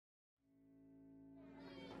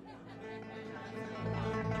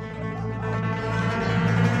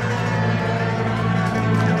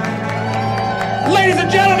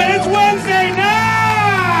and gentlemen, it's Wednesday night!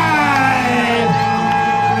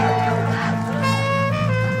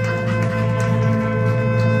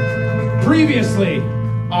 Previously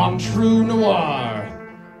on True Noir.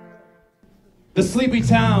 The sleepy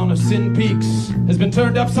town of Sin Peaks has been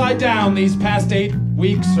turned upside down these past 8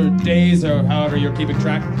 weeks or days or however you're keeping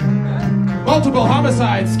track. Multiple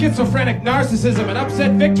homicides, schizophrenic narcissism, an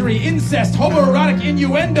upset victory, incest, homoerotic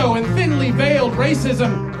innuendo, and thinly veiled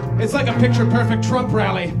racism. It's like a picture-perfect Trump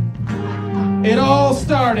rally. It all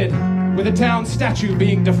started with a town statue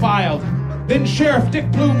being defiled. Then Sheriff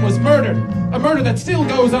Dick Plume was murdered, a murder that still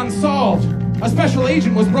goes unsolved. A special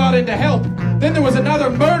agent was brought in to help. Then there was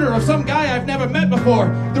another murder of some guy I've never met before.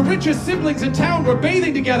 The richest siblings in town were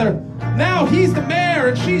bathing together. Now he's the mayor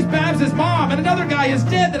and she's Babs' mom, and another guy is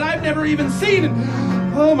dead that I've never even seen.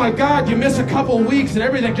 And oh my God, you miss a couple weeks and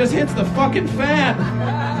everything just hits the fucking fan.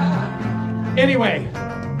 Anyway,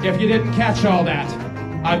 if you didn't catch all that,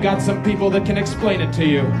 I've got some people that can explain it to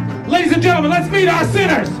you. Ladies and gentlemen, let's meet our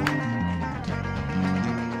sinners.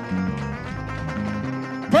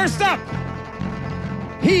 First up,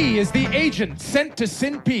 he is the agent sent to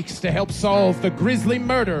Sin Peaks to help solve the grisly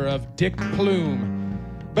murder of Dick Plume.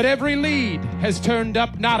 But every lead has turned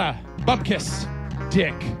up nada, bupkis,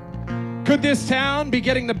 Dick. Could this town be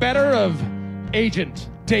getting the better of Agent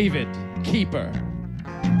David Keeper?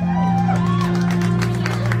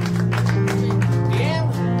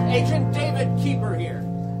 Deanne, Agent David Keeper here.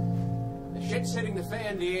 The shit's hitting the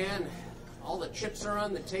fan, Deanne. All the chips are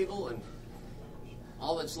on the table, and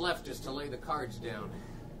all that's left is to lay the cards down.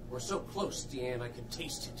 We're so close, Deanne, I can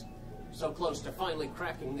taste it. So close to finally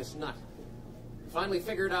cracking this nut. Finally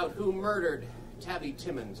figured out who murdered Tabby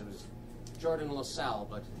Timmons. It was Jordan LaSalle,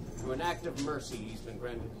 but through an act of mercy, he's been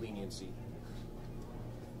granted leniency.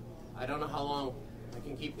 I don't know how long I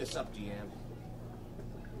can keep this up, Deanne.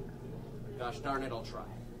 Gosh darn it, I'll try.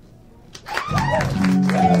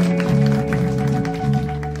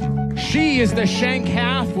 She is the shank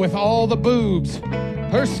half with all the boobs.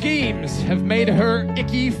 Her schemes have made her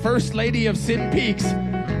icky First Lady of Sin Peaks,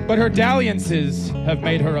 but her dalliances have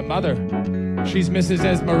made her a mother. She's Mrs.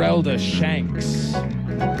 Esmeralda Shanks.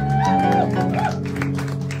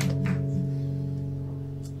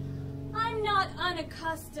 I'm not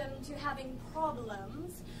unaccustomed to having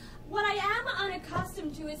problems. What I am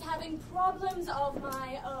unaccustomed to is having problems of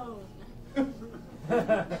my own.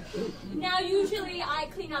 Now, usually I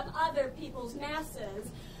clean up other people's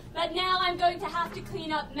messes, but now I'm going to have to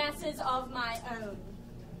clean up messes of my own.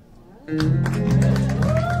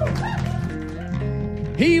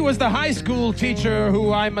 He was the high school teacher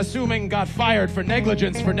who I'm assuming got fired for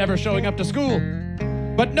negligence for never showing up to school.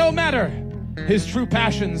 But no matter, his true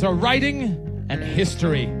passions are writing and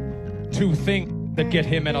history, two things that get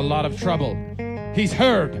him in a lot of trouble. He's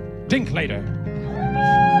Herb Dinklater.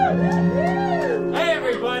 Hey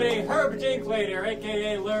everybody, Herb Dinklater,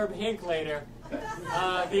 aka Lerb Hinklater.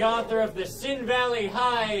 The author of the Sin Valley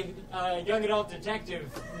High young adult detective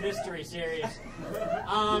mystery series.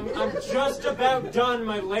 I'm just about done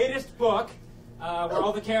my latest book, where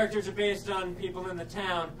all the characters are based on people in the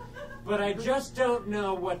town, but I just don't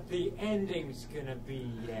know what the ending's gonna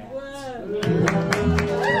be yet.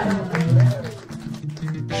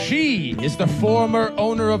 She is the former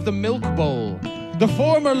owner of the Milk Bowl, the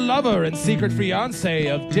former lover and secret fiancé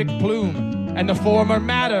of Dick Plume, and the former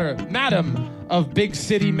madam of Big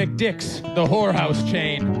City McDick's, the whorehouse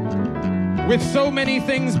chain. With so many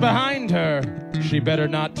things behind her, she better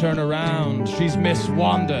not turn around. She's Miss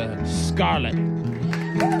Wanda Scarlet.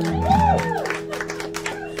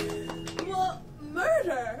 Well,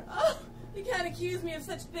 murder? Oh, you can't accuse me of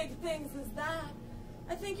such big things as that.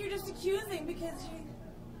 I think you're just accusing because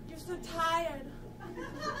you're so tired.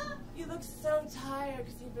 You look so tired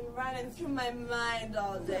because you've been running through my mind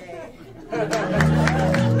all day.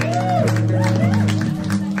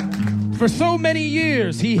 For so many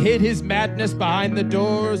years, he hid his madness behind the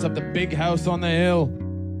doors of the big house on the hill.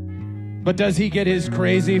 But does he get his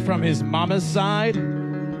crazy from his mama's side?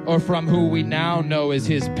 Or from who we now know as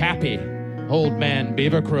his pappy, Old Man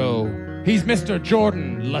Beavercrow? He's Mr.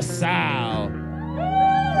 Jordan LaSalle.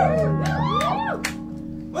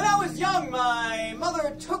 When I was young, my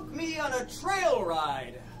mother took me on a trail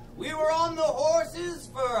ride. We were on the horses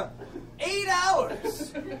for 8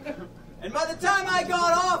 hours. And by the time I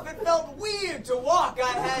got off, it felt weird to walk.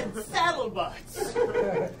 I had saddle butts.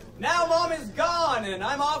 Now Mom is gone and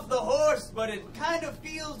I'm off the horse, but it kind of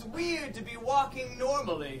feels weird to be walking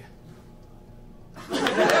normally.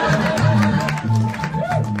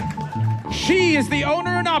 She is the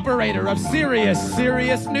owner and operator of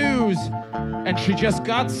Serious News. And she just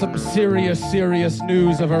got some serious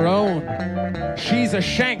news of her own. she's a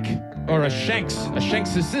shank, or a shanks, a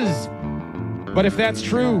shankses. But if that's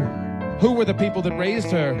true, who were the people that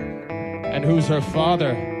raised her? And who's her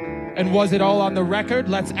father? And was it all on the record?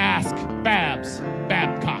 Let's ask Babs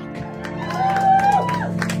Babcock.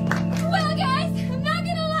 Well, guys, I'm not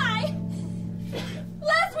gonna lie.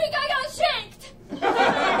 Last week I got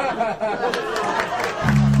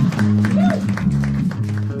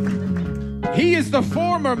shanked. He is the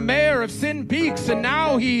former mayor of Sin Peaks, and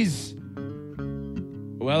now he's...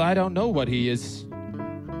 Well, I don't know what he is.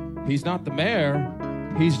 He's not the mayor.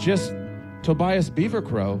 He's just Tobias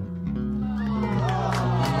Beavercrow.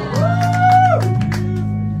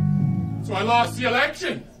 So I lost the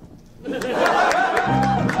election.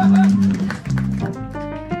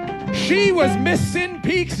 She was Miss Sin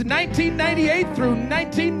Peaks 1998 through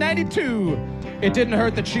 1992. It didn't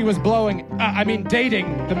hurt that she was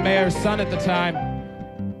dating the mayor's son at the time.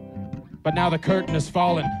 But now the curtain has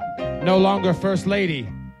fallen. No longer First Lady.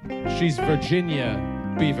 She's Virginia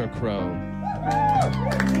Beavercrow.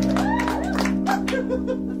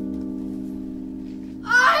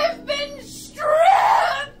 I've been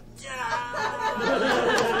stripped!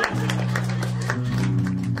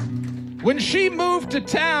 When she moved to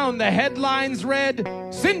town, the headlines read,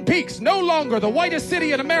 Sin Peaks, no longer the whitest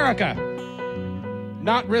city in America.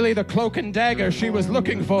 Not really the cloak and dagger she was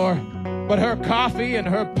looking for, but her coffee and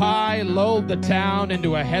her pie lulled the town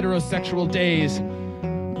into a heterosexual daze.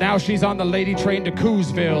 Now she's on the lady train to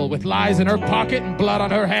Coosville with lies in her pocket and blood on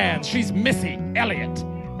her hands. She's Missy Elliott.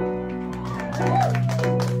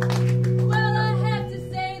 Well, I have to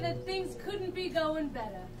say that things couldn't be going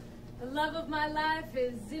better. The love of my life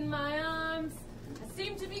is in my arms. I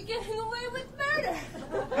seem to be getting away with murder.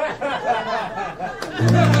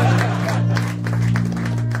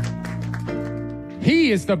 He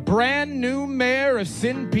is the brand new mayor of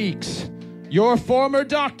Sin Peaks. Your former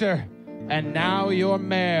doctor, and now your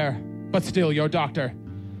mayor, but still your doctor.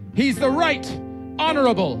 He's the right,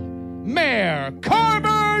 honorable Mayor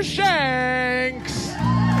Carver Shanks.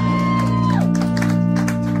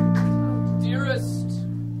 Dearest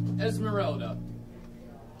Esmeralda,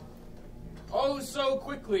 oh, so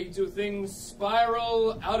quickly do things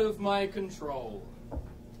spiral out of my control.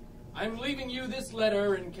 I'm leaving you this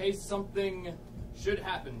letter in case something should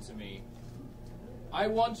happen to me. I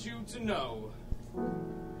want you to know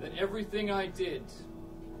that everything I did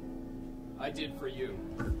for you.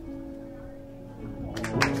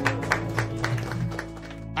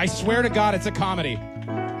 I swear to God it's a comedy.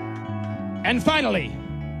 And finally,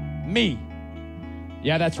 me.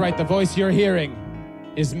 Yeah, that's right, the voice you're hearing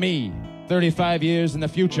is me, 35 years in the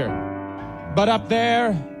future. But up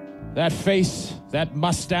there, that face, that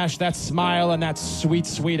mustache, that smile, and that sweet,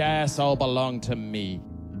 sweet ass all belong to me.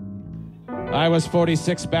 I was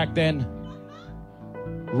 46 back then.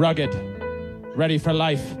 Rugged, ready for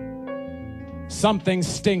life. Something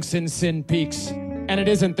stinks in Sin Peaks, and it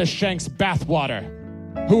isn't the Shanks bathwater.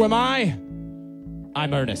 Who am I?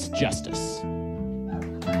 I'm Ernest Justice.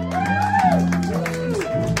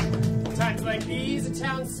 Times like these, a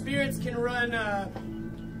town's spirits can run,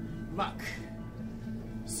 muck.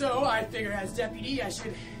 So I figure as deputy, I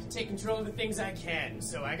should take control of the things I can.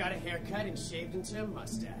 So I got a haircut and shaved into a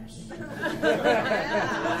mustache.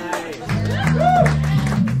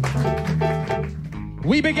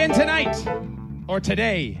 We begin tonight, or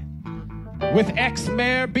today, with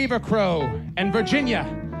ex-Mayor Beavercrow and Virginia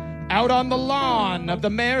out on the lawn of the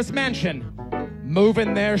mayor's mansion,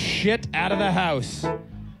 moving their shit out of the house,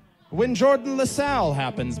 when Jordan LaSalle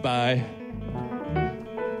happens by.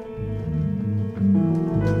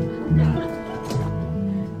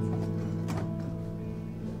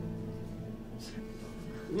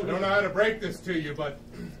 I don't know how to break this to you, but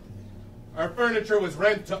our furniture was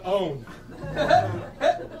rent to own.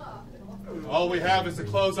 All we have is the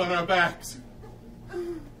clothes on our backs.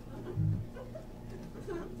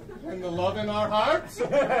 And the love in our hearts.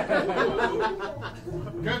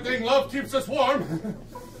 Good thing love keeps us warm.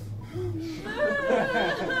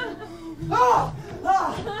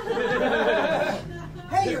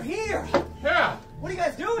 Hey, you're here! Yeah. What are you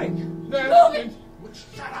guys doing? Moving!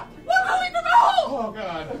 Shut up! We're moving from home! Oh,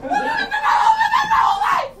 God. We're moving from home! We've been my whole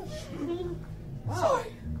life! Wow.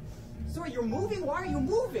 Sorry, you're moving? Why are you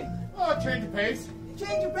moving? Oh, change of pace.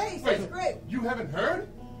 Change your pace. Wait, That's great. You haven't heard?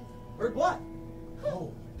 Heard what?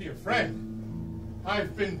 Oh, dear friend.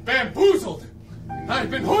 I've been bamboozled. I've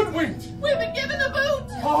been hoodwinked. We've been given the boot!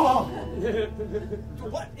 Oh!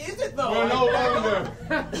 What is it, though? We're no longer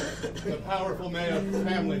the powerful mayor of the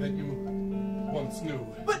family that you once knew.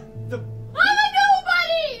 But the... I'm a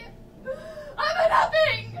nobody! I'm a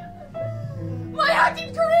nothing! My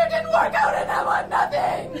acting career didn't work out and I want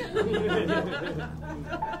nothing!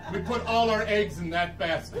 We put all our eggs in that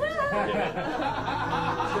basket.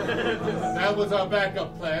 That was our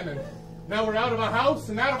backup plan, and now we're out of a house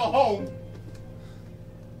and out of a home.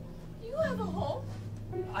 You have a home?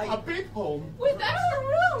 A big home. With extra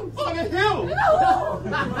rooms! On a hill! No!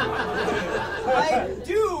 I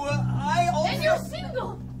do. I also... And you're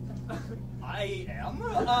single! I am.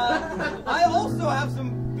 I also have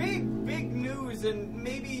some big news, and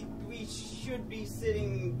maybe we should be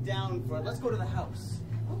sitting down for it. Let's go to the house.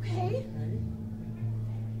 Okay.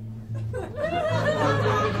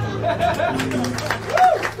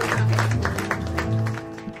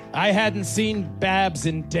 I hadn't seen Babs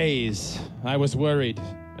in days. I was worried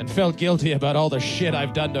and felt guilty about all the shit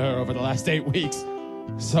I've done to her over the last 8 weeks.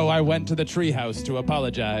 So I went to the treehouse to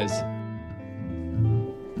apologize.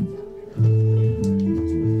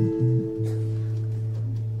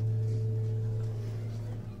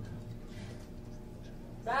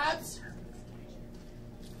 Babs?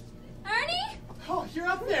 Ernie? Oh, you're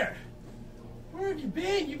up there. Where have you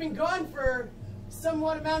been? You've been gone for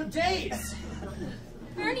somewhat amount of days.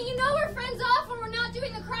 Ernie, you know we're friends off when we're not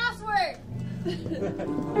doing the crossword.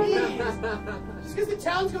 Please. Just because the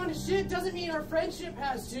town's going to shit doesn't mean our friendship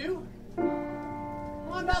has to.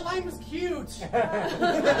 Come on, that line was cute. That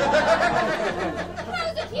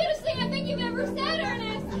was the cutest thing I think you've ever said,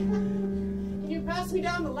 Ernest. Can you pass me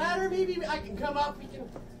down the ladder? Maybe I can come up. We can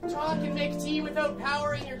talk and make tea without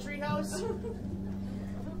power in your treehouse.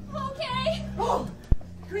 Okay. Oh,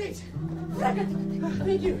 great.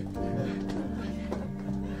 Thank you.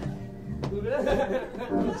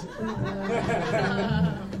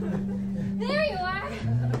 There you are.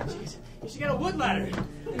 Jeez, she got a wood ladder.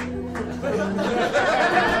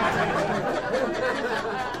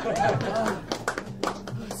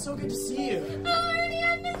 It's so good to see you. Oh, Ernie,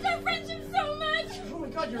 I miss our friendship so much. Oh my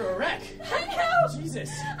God, you're a wreck. I know. Jesus.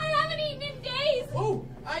 I haven't eaten in days. Oh,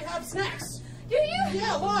 I have snacks. Do you?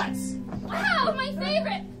 Yeah, lots. Wow, my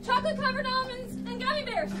favorite. Chocolate-covered almonds and gummy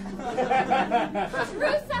bears.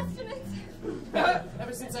 True sustenance.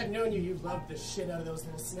 Ever since I've known you, you've loved the shit out of those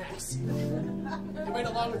little snacks. They went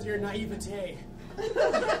along with your naivete. What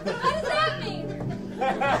does that mean?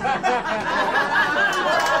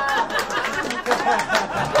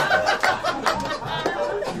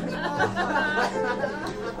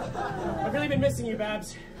 I've really been missing you,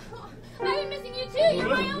 Babs. I've been missing you too. You're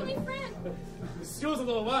my only friend. The stool's a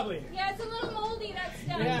little wobbly. Yeah, it's a little moldy, that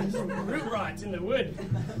stuff. Yeah, some root rot in the wood.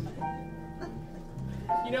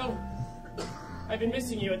 You know, I've been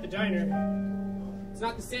missing you at the diner. It's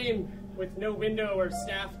not the same with no window or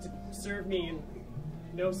staff to serve me and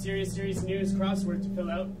no serious news crossword to fill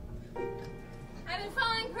out. I've been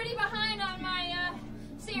falling pretty behind on my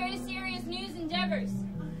serious news endeavors.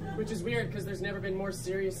 Which is weird, because there's never been more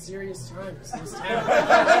serious times in this town.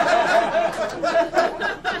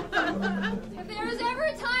 If there was ever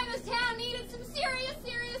a time this town needed some serious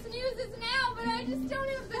news, it's now, but I just don't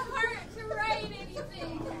have the heart to write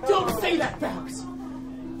anything. Don't say that, Babs!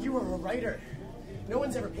 You are a writer. No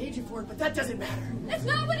one's ever paid you for it, but that doesn't matter. That's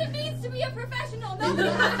not what it means to be a professional. No.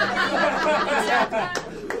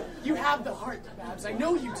 Exactly. You have the heart, Babs. I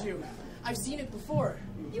know you do. I've seen it before.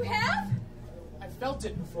 You have? I've felt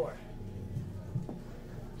it before.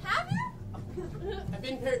 Have you? I've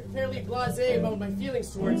been fairly blasé about my feelings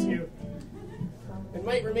towards you. And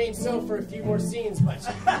might remain so for a few more scenes, but...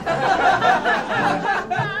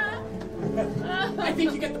 I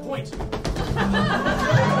think you get the point.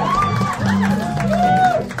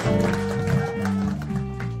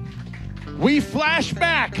 We flash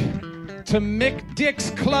back to Mick Dick's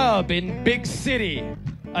club in Big City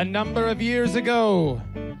a number of years ago,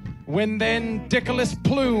 when then Dickolas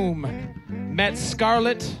Plume met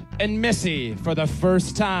Scarlett and Missy for the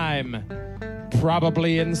first time,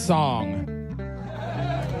 probably in song.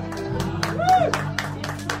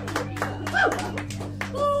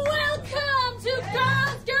 Welcome to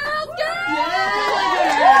Girls, Girls, Girls!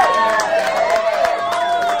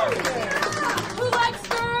 Who likes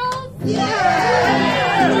girls? Girls!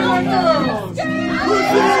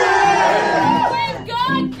 We've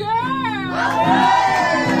got girls!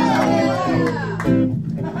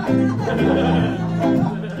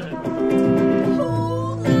 Who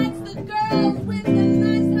likes the girls with the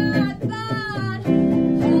nice hot thighs?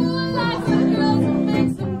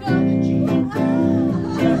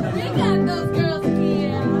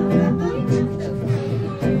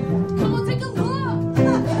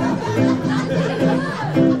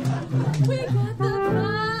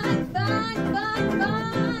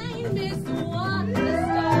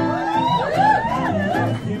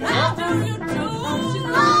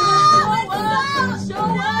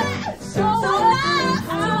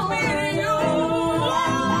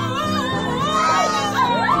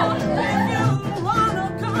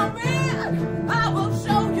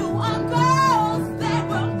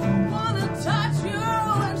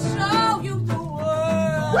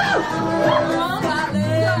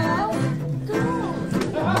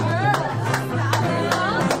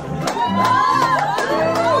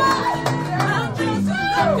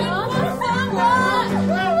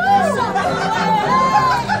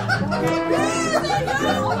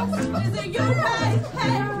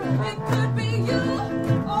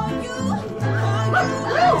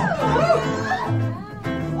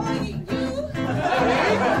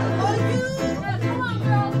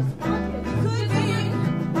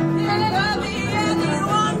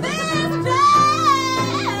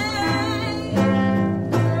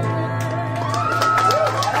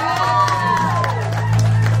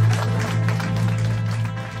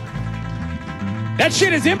 That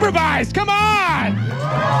shit is improvised. Come on!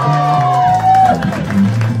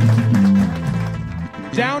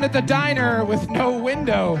 Down at the diner with no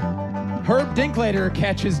window, Herb Dinklater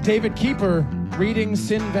catches David Keeper reading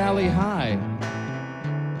Sin Valley High.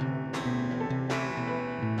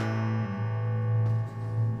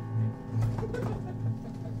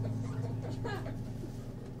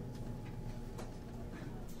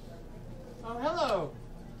 Oh, hello,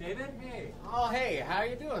 David. Hey. Oh, hey, how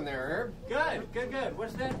you doing there, Herb? Good, good, good.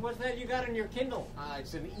 What's that you got on your Kindle?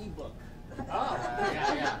 It's an e-book. Oh.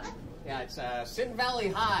 Yeah, it's Sin Valley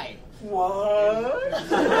High. What?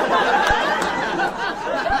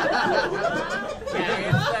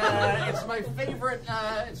 Yeah, it's my favorite.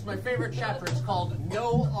 It's my favorite chapter. It's called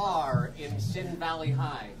No R in Sin Valley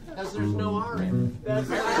High because there's no R in it. That's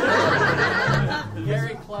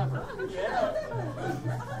very clever. Yeah.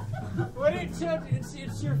 What it's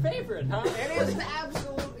your favorite, huh? It is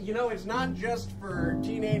absolutely. You know, it's not just for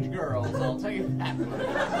teenage girls. I'll tell you that much.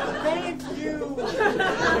 Thank you.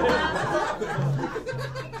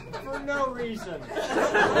 For no reason.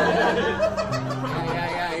 Yeah.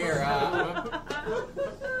 Here.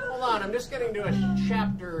 Hold on. I'm just getting to a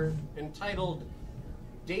chapter entitled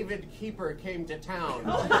 "David Keeper Came to Town."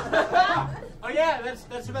 Oh yeah,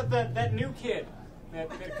 that's about that new kid that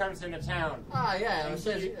comes into town. Ah, yeah. It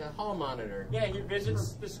says hall monitor. Yeah, he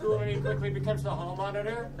visits the school and he quickly becomes the hall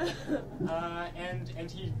monitor, and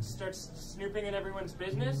he starts snooping in everyone's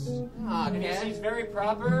business. Ah, and okay. he's very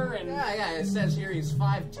proper and Yeah. It says here he's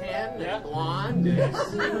 5'10", Yeah. and blonde.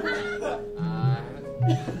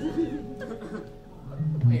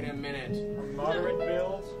 Wait a minute. moderate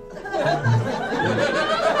build.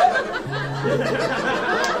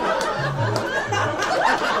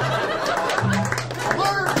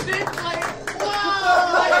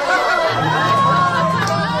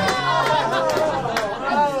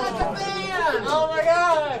 Oh my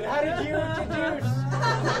God! How did you introduce?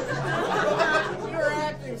 You were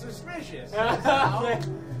acting suspicious.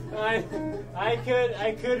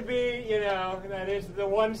 I could be, you know, that is the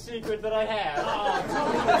one secret that I have. Oh, tell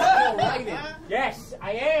me you're still writing. Yes,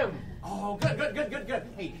 I am. Oh, good.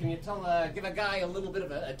 Hey, can you give a guy a little bit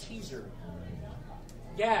of a teaser?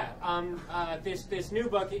 Yeah, this new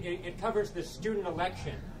book, it covers the student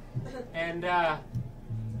election. And,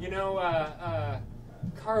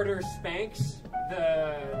 Carter Spanks,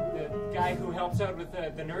 the guy who helps out with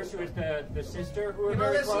the nurse who is the sister who are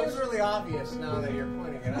very this close. seems really obvious now that you're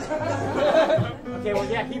pointing it out. Okay, well,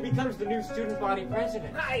 yeah, he becomes the new student body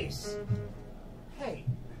president. Nice. Hey,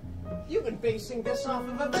 you've been basing this off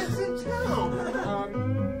of events in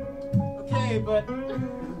town. Okay, but...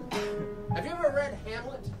 Have you ever read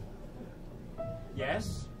Hamlet?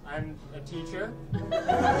 Yes, I'm a teacher.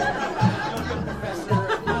 Professor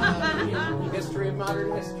of history of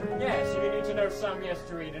modern history. Yes, you need to know some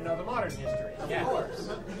history to know the modern history. Yeah. Of course.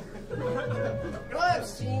 You know that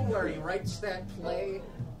scene where he writes that play,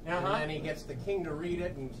 and then he gets the king to read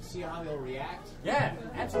it and see how he'll react? Yeah,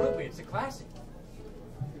 absolutely. It's a classic.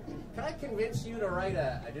 Can I convince you to write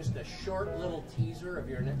just a short little teaser of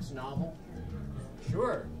your next novel?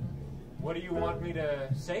 Sure. What do you want me to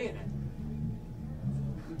say in it?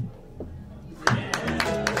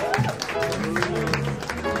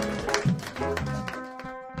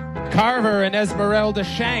 Carver and Esmeralda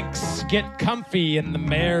Shanks get comfy in the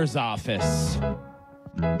mayor's office.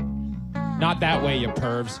 Not that way, you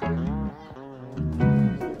pervs.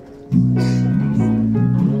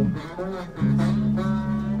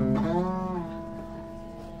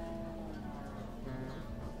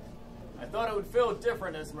 I thought it would feel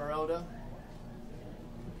different, Esmeralda.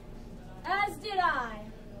 As did I.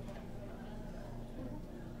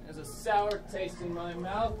 There's a sour taste in my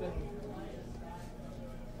mouth, and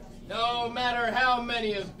no matter how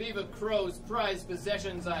many of Beaver Crow's prized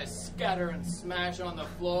possessions I scatter and smash on the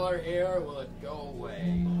floor here, will it go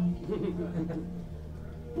away.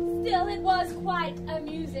 Still, it was quite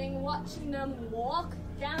amusing watching them walk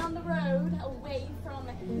down the road away from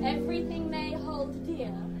everything they hold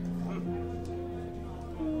dear.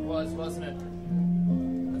 Wasn't it?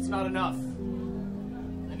 That's not enough.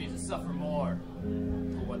 They need to suffer more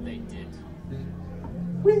for what they did.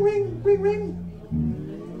 Ring, ring, ring, ring.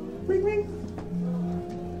 Ring, ring.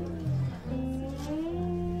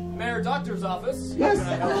 Mayor Doctor's office. Yes.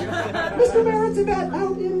 How can I help you? Mr. Mayor, it's Yvette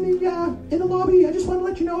out in the lobby. I just want to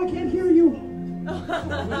let you know I can't hear you.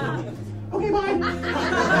 Okay, bye.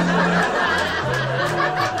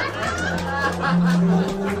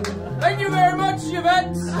 Thank you very much,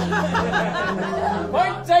 Yvette.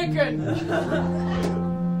 Point taken.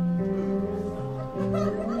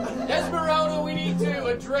 Esmeralda, we need to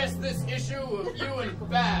address this issue of you and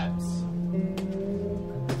Babs.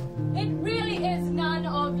 It really is none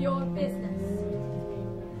of your business.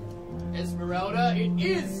 Esmeralda, it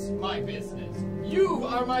is my business. You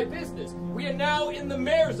are my business. We are now in the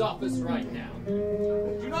mayor's office right now.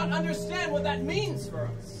 Do you not understand what that means for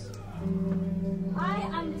us? I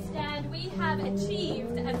understand we have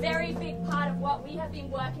achieved a very big part of what we have been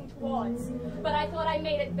working towards, but I thought I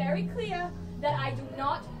made it very clear that I do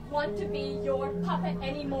not want to be your puppet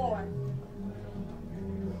anymore.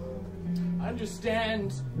 I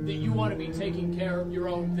understand that you want to be taking care of your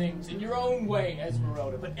own things in your own way,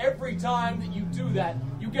 Esmeralda, but every time that you do that,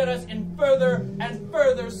 you get us in further and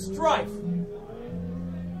further strife.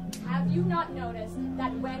 Have you not noticed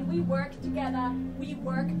that when we work together, we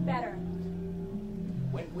work better?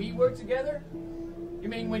 When we work together? You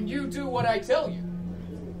mean when you do what I tell you?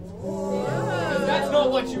 Because that's not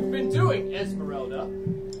what you've been doing, Esmeralda.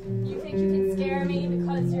 You think you can scare me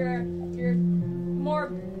because you're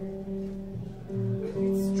more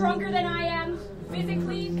stronger than I am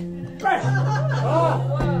physically?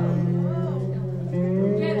 Whoa.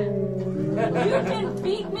 Get it. You can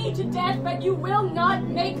beat me to death, but you will not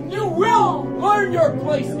make me You will learn your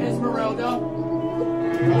place, Esmeralda.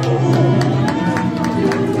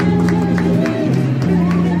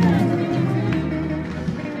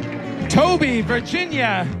 Toby,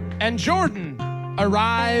 Virginia, and Jordan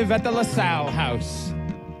arrive at the LaSalle house.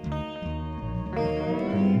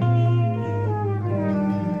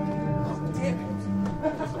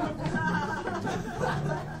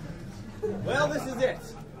 Well, this is it.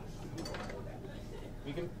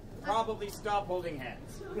 We can probably stop holding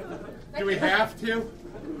hands. Do we have to?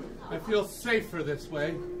 I feel safer this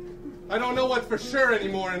way. I don't know what's for sure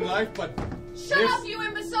anymore in life, but... Shut up, you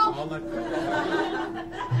imbecile! I'll let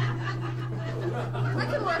I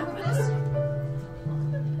can work with this.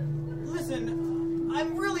 Listen,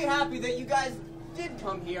 I'm really happy that you guys did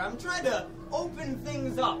come here. I'm trying to open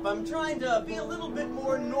things up. I'm trying to be a little bit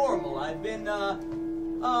more normal. I've been,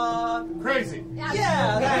 Crazy.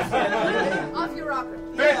 yeah, that's it. Off your rocker.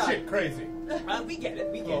 That shit crazy. We get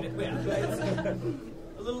it. Yeah, it's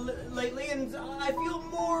a little lately, and I feel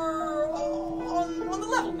more on the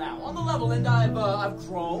level now. On the level, and I've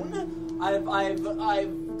grown. I've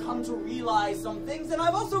come to realize some things, and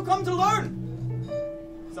I've also come to learn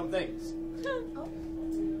some things.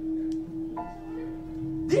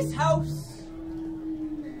 This house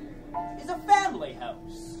is a family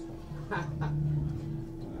house.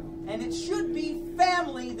 And it should be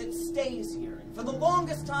family that stays here. And for the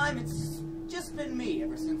longest time, it's just been me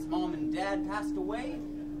ever since Mom and Dad passed away.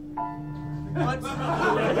 But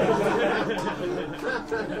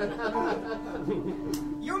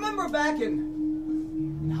you remember back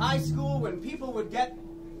in high school when people would get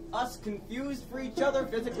us confused for each other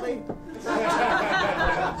physically?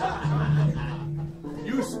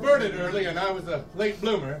 You spurted early and I was a late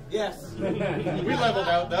bloomer. Yes. We leveled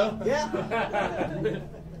out, though. Yeah.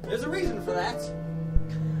 There's a reason for that.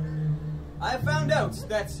 I found out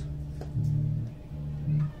that,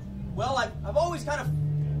 well, I've always kind of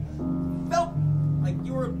felt like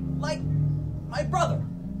you were like my brother.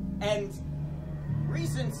 And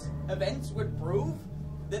recent events would prove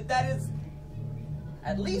that that is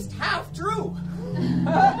at least half true.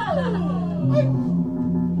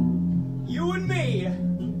 You and me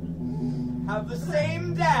have the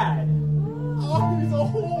same dad. Oh, he's a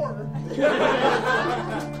whore.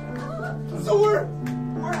 So we're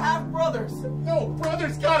half brothers. No,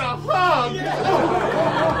 brother's got a hug. Yeah.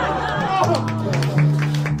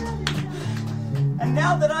 And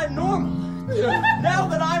now that I'm normal, now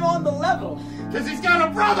that I'm on the level, because he's got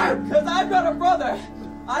a brother. Because I've got a brother,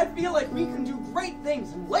 I feel like we can do great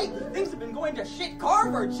things. And lately, things have been going to shit.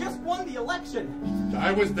 Carver just won the election.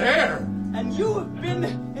 I was there. And you have been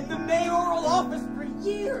in the mayoral office for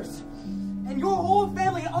years. And your whole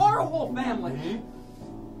family, our whole family.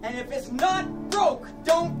 And if it's not broke,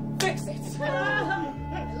 don't fix it.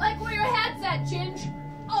 Like where your head's at, Ginge.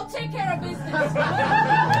 I'll take care of business.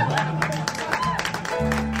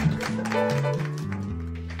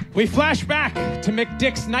 We flash back to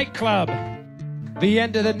McDick's nightclub. The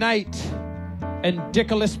end of the night, and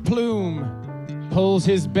Dickolas Plume pulls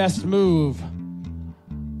his best move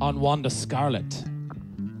on Wanda Scarlet.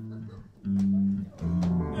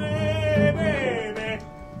 Hey, baby.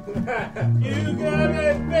 You got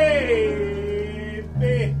it,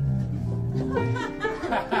 baby.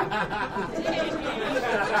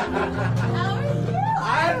 How are you?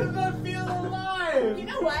 I don't feel alive. You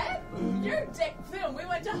know what? You're Dick Plume. We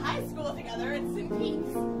went to high school together in St.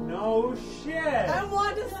 Pete's. No shit. I'm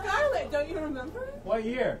Wanda Scarlet. Don't you remember? What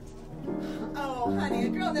year? Oh, honey, a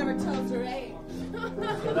girl never tells her age.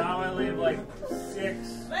 So now I leave like 6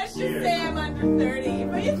 Let's just say I'm under 30,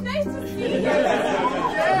 but it's nice to see you.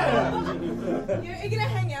 Yeah. You're gonna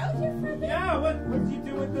hang out here for a bit? Yeah, what do you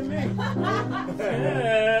do with the mink?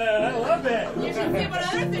 Yeah, I love it. You should see what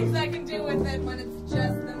other things I can do with it when it's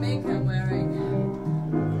just the mink I'm wearing.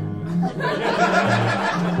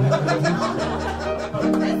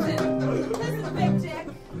 Listen, Big Dick.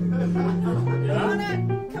 You wanna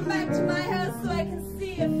come back to my house so I can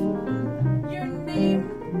see if your name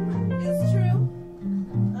is true?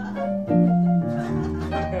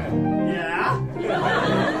 Yeah,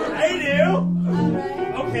 I do. All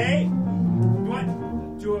right. Okay.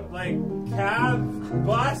 Do it like cab,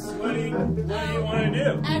 bus? What do you want to do?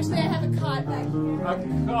 Actually, I have a cot back here. A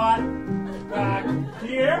cot back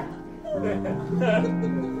here? Okay.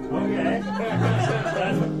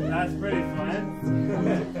 That's pretty fun.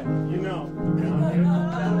 You know.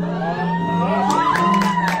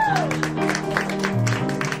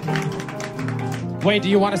 Wait, do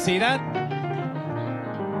you want to see that?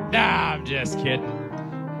 Nah, I'm just kidding.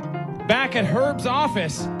 Back at Herb's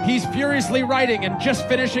office, he's furiously writing and just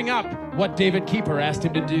finishing up what David Keeper asked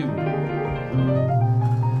him to do.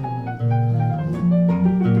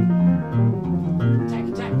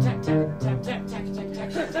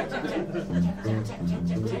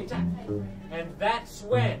 And that's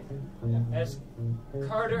when, as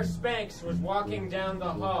Carter Spanks was walking down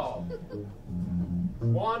the hall,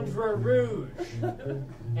 Wandra Rouge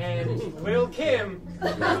and Lil Kim,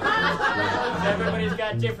 everybody's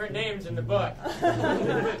got different names in the book,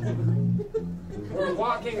 were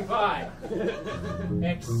walking by,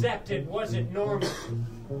 except it wasn't normal.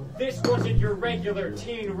 This wasn't your regular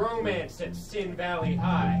teen romance at Sin Valley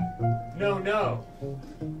High. No, no.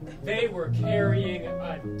 They were carrying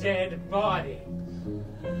a dead body.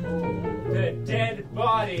 The dead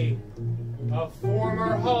body of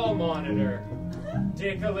former hall monitor,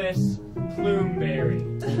 Dickolas Plumeberry.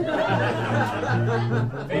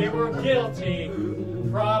 They were guilty,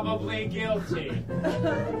 probably guilty.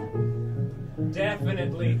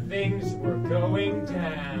 Definitely things were going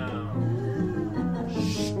down.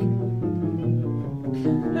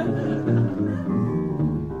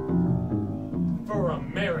 For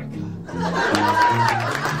America.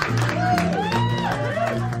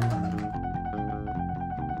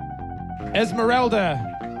 Esmeralda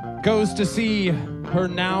goes to see her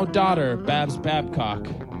now daughter, Babs Babcock,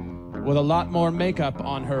 with a lot more makeup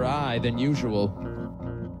on her eye than usual.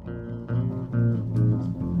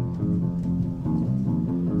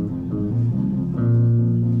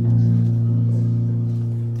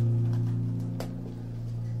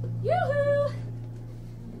 Yoo-hoo!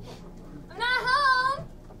 I'm not home!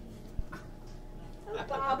 Oh,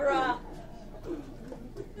 Barbara.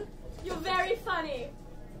 You're very funny.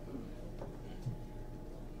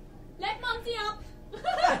 Let Moussi up!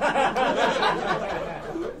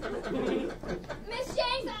 Miss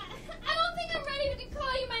James, I don't think I'm ready to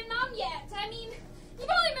call you my mom yet. I mean, you've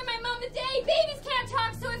only been my mom a day. Babies can't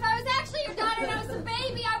talk, so if I was actually your daughter and I was a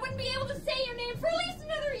baby, I wouldn't be able to say your name for at least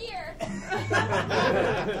another year.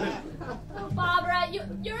 Oh, Barbara,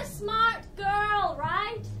 you're a smart girl,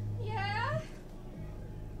 right? Yeah?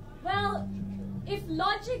 Well, if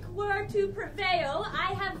logic were to prevail,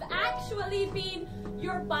 I have actually been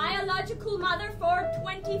your biological mother for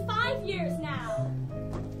 25 years now.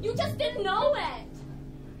 You just didn't know it.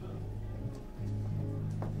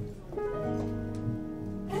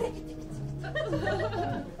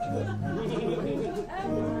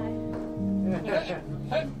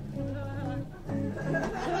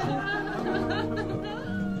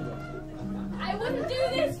 I wouldn't do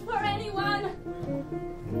this for anyone.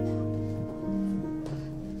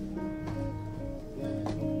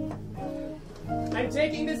 I'm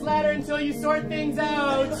taking this ladder until you sort things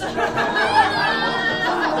out.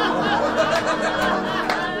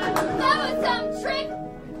 That was some trick,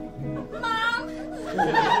 Mom.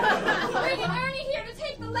 Bringing Ernie here to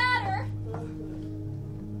take the ladder.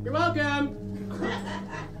 You're welcome.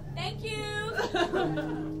 Thank you.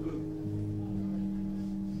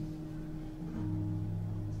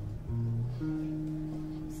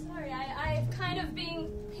 Sorry, I've kind of been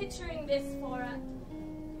picturing this for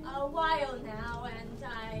a while now, and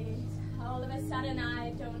all of a sudden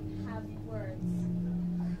I don't have words.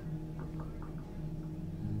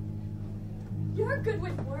 You're good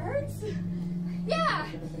with words? Yeah,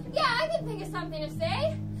 I can think of something to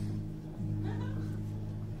say.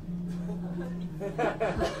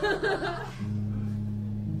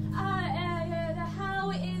 How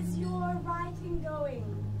is your writing going?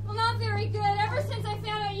 Well, not very good. Ever since I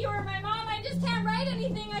found out you were my mom, I just can't write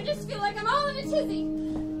anything. I just feel like I'm all in a tizzy.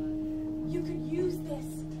 You could use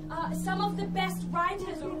this Some of the best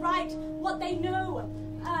writers write what they know.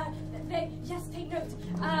 Yes, take note.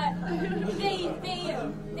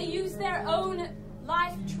 They use their own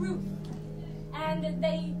life truth, and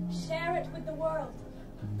they share it with the world.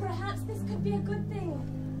 Perhaps this could be a good thing.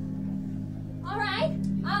 All right,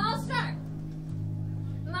 I'll start.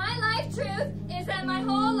 My life truth is that my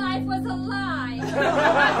whole life was a lie.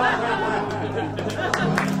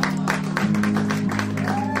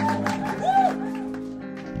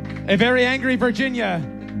 A very angry Virginia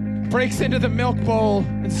breaks into the milk bowl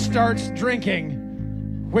and starts drinking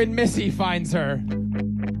when Missy finds her.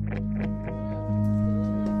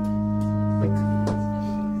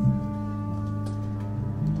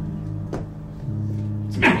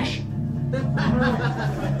 Smash!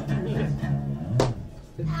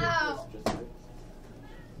 Ow.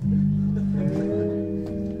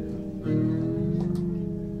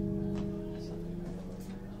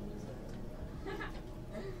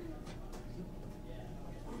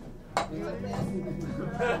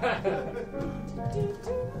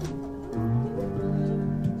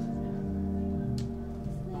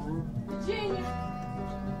 Virginia,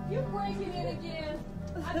 you're breaking it again.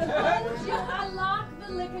 I told you I lock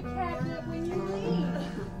the liquor cabinet when you leave.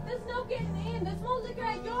 There's no getting in. There's more liquor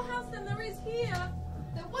at your house than there is here.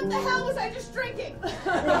 Then what the hell was I just drinking? I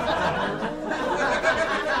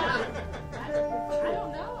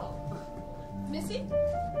don't know. Missy?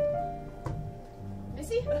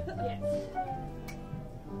 Missy? Yes.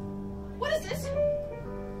 What is this?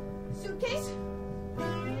 Suitcase?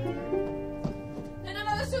 And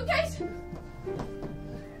another suitcase? And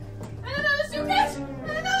another suitcase? And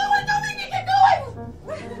another one! Don't make me get going!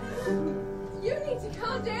 You need to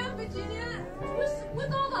calm down, Virginia.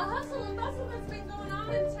 With all the hustle and bustle that's been going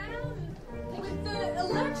on in town, and with the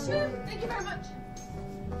election. Thank you very much.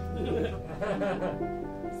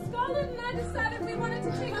 Scarlett and I decided we wanted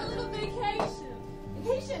to take a little vacation.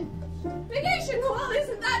 Vacation? Vacation? Well,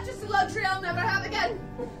 isn't that just a luxury I'll never have again?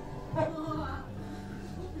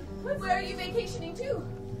 Where are you vacationing to?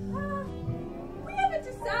 We haven't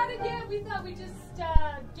decided yet. We thought we'd just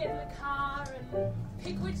get in the car and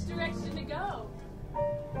pick which direction to go.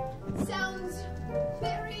 Sounds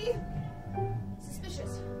very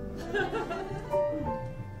suspicious.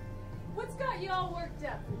 What's got you all worked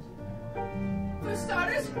up? For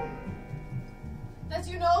starters, as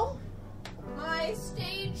you know, my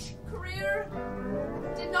stage career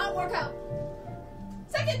did not work out.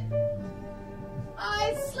 Second,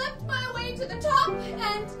 I slept my way to the top,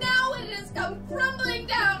 and now it has come crumbling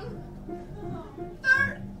down.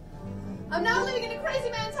 Third, I'm now living in a crazy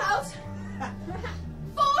man's house.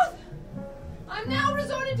 Fourth, I'm now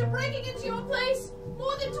resorting to breaking into your place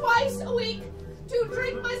more than twice a week to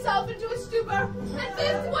drink myself into a stupor. And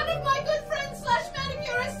fifth, one of my good friends /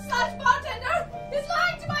 manicurist / bartender is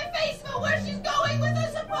lying to my face about where she's going with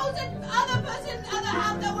a supposed other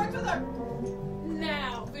half that works with her.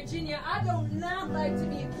 Now, Virginia, I do not like to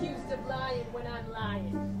be accused of lying when I'm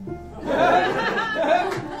lying.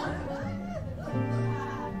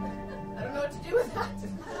 I don't know what to do with that.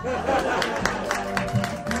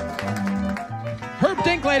 Herb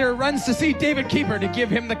Dinklater runs to see David Keeper to give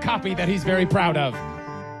him the copy that he's very proud of.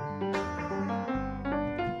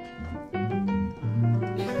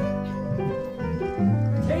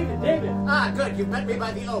 David! Ah, good. You met me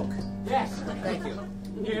by the oak. Yes. Thank you.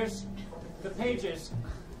 Here's the pages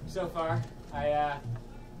so far. I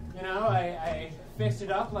fixed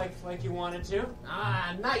it up like you wanted to.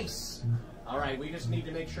 Ah, nice. All right, we just need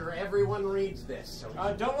to make sure everyone reads this. So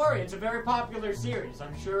don't worry, it's a very popular series.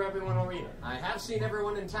 I'm sure everyone will read it. I have seen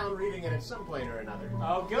everyone in town reading it at some point or another.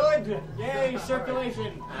 Oh, good. Yay,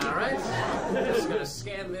 circulation. All right. I'm just going to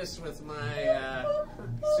scan this with my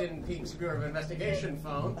Sin Peaks Bureau of Investigation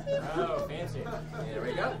phone. Oh, fancy. There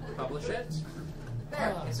we go. Publish it.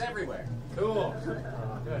 There, it's everywhere. Cool.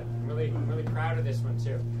 Oh, good. I'm really proud of this one,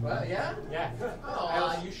 too. Well, yeah? Yeah.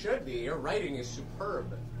 Oh, you should be. Your writing is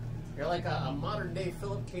superb. You're like a modern-day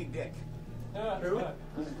Philip K. Dick. Who?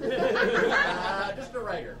 Just a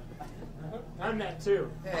writer. I'm that, too.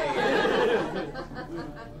 Hey.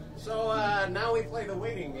 So, now we play the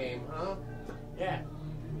waiting game, huh? Yeah.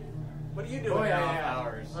 What are you doing in off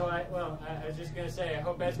hours? Oh, I was just going to say, I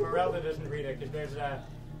hope Esmeralda doesn't read it, because there's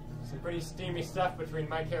some pretty steamy stuff between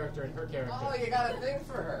my character and her character. Oh, you got a thing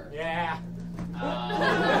for her? Yeah.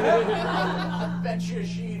 I bet you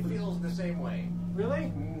she feels the same way.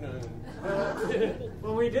 Really? No.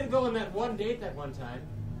 Well, we did go on that one date that one time.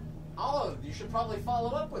 Oh, you should probably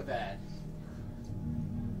follow up with that.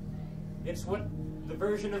 It's what the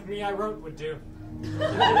version of me I wrote would do.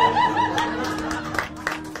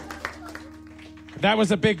 That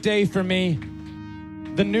was a big day for me.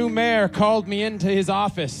 The new mayor called me into his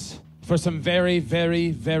office for some very,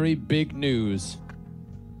 very, very big news.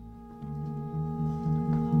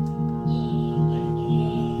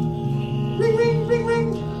 Ring, ring, ring,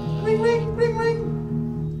 ring. Ring, ring, ring,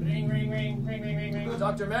 ring. Ring, ring, ring, ring, ring, ring, ring.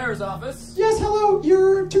 Dr. Mayor's office. Yes, hello.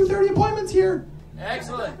 Your 2:30 appointment's here.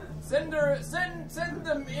 Excellent. Send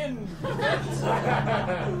them in.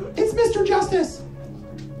 It's Mr. Justice.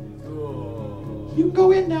 Cool. You can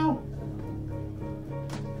go in now.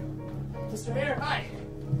 Mr. Mayor, hi.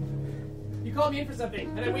 You called me in for something,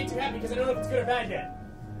 and I'm way too happy because I don't know if it's good or bad yet.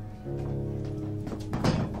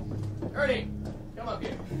 Ernie, come up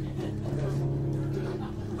here.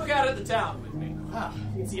 Look out at the town with me. Wow,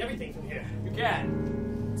 you can see everything from here. You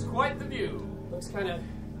can. It's quite the view. Looks kind of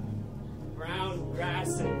brown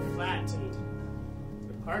grass and flat, and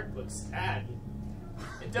the park looks sad.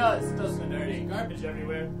 It does, doesn't it, Ernie? Garbage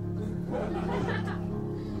everywhere.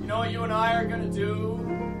 You know what you and I are gonna do,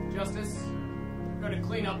 Justice? We're gonna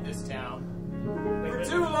clean up this town. For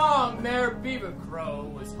too long, Mayor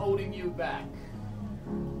Beavercrow was holding you back.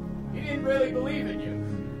 He didn't really believe in you.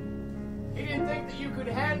 He didn't think that you could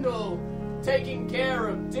handle taking care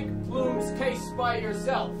of Dick Plume's case by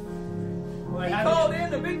yourself. Well, He called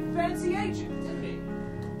in a big fancy agent, didn't he?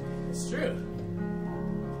 It's true.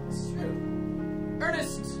 It's true.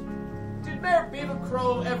 Ernest, did Mayor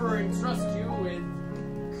Beavercrow ever entrust you with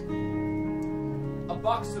a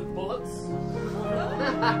box of bullets?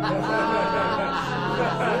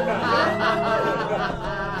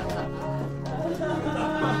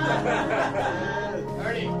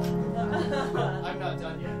 Ernie, I'm not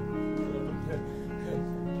done yet.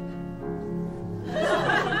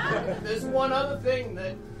 There's one other thing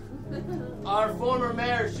that our former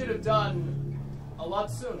mayor should have done a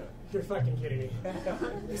lot sooner. You're fucking kidding me.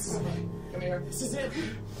 Come here. This is it.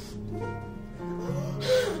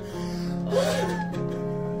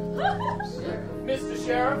 Mr.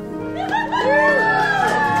 Sheriff.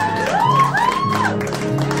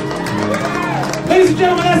 Ladies and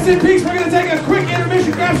gentlemen, that's Sin Peaks. We're going to take a quick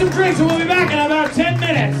intermission, grab some drinks, and we'll be back in about 10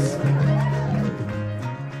 minutes.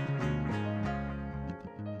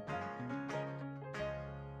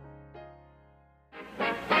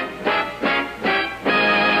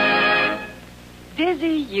 Busy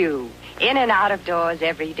you, in and out of doors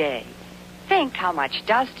every day. Think how much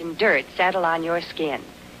dust and dirt settle on your skin.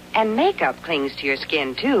 And makeup clings to your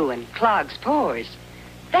skin, too, and clogs pores.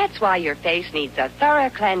 That's why your face needs a thorough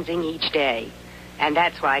cleansing each day. And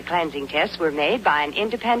that's why cleansing tests were made by an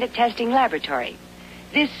independent testing laboratory.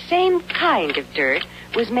 This same kind of dirt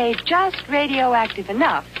was made just radioactive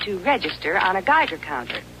enough to register on a Geiger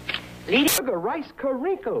counter. Sugar rice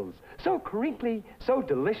crinkles. So crinkly, so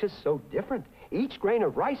delicious, so different. Each grain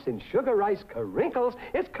of rice in Sugar Rice Crinkles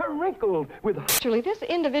is crinkled with... Actually, this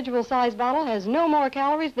individual-sized bottle has no more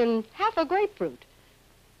calories than half a grapefruit.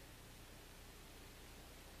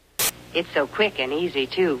 It's so quick and easy,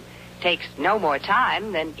 too. Takes no more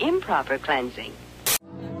time than improper cleansing.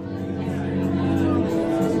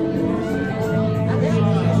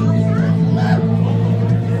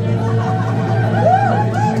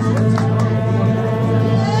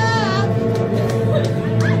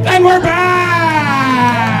 And we're back!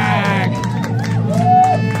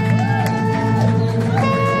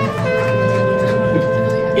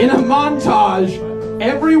 In a montage,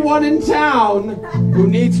 everyone in town who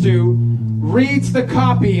needs to reads the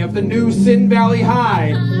copy of the new Sin Valley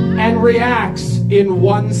High and reacts in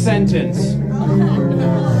one sentence.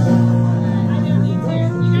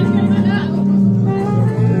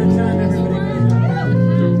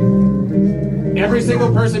 Every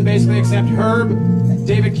single person basically except Herb,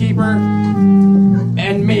 David Keeper,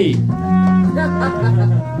 and me.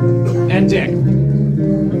 And Dick.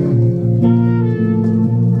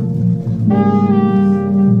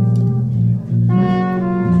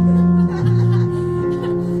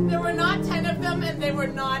 There were not 10 of them, and they were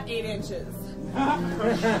not 8 inches.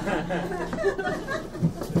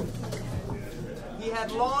 He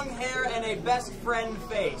had long hair and a best friend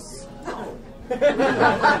face.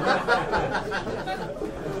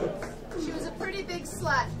 She was a pretty big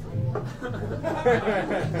slut.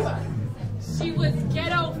 She was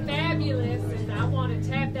ghetto fabulous, and I want to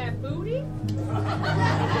tap that booty.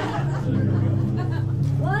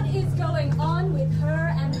 What is going on with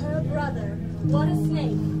her and her brother? What a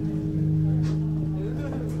snake.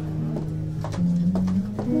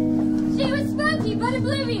 She was spunky but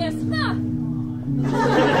oblivious, huh?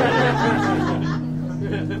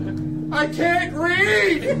 I can't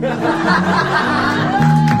read!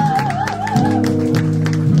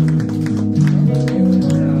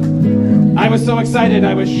 I was so excited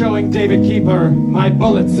I was showing David Keeper my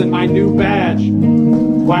bullets and my new badge.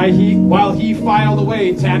 while he filed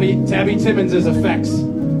away Tabby Timmons' effects.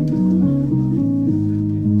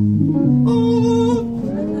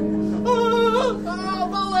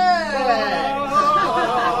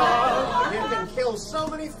 So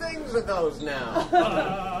many things with those now.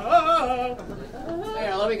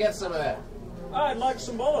 Here, let me get some of that. I'd like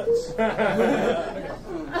some bullets.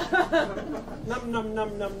 Num num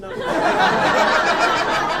num num num.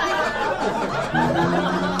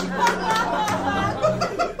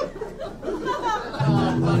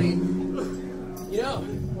 Oh, buddy. You know,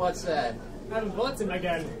 what's that? I have bullets in my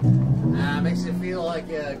gun. Makes you feel like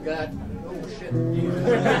you got... Oh, shit.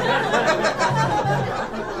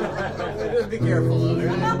 Just be careful, though,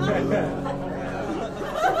 right?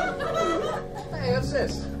 Hey, what's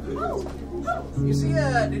this? Did you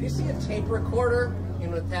see a tape recorder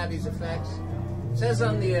with Tabby's effects? It says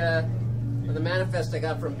on the manifest I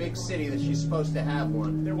got from Big City that she's supposed to have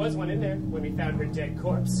one. There was one in there when we found her dead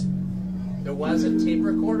corpse. There was a tape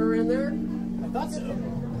recorder in there? I thought so.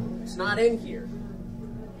 It's not in here.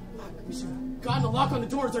 We should have gotten a lock on the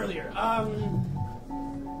doors earlier.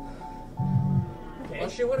 Okay. Well,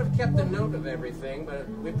 she would have kept a note of everything, but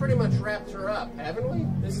we pretty much wrapped her up, haven't we?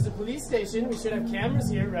 This is a police station. We should have cameras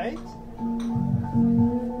here, right?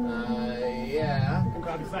 Yeah. We can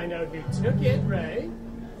probably find out who took it, right?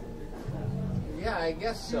 Yeah, I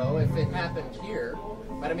guess so, if it happened here.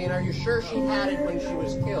 But I mean, are you sure she had it when she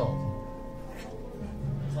was killed?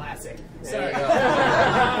 Classic. There Sorry. you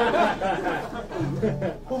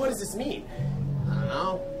go. Well, what does this mean? I don't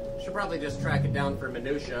know. Should probably just track it down for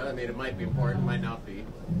minutia. I mean, it might be important, might not be.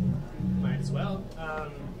 Might as well.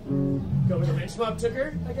 Go where the lynch mob took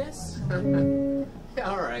her, I guess? Yeah,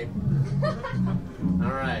 all right.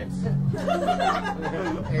 All right.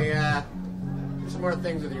 Hey, do some more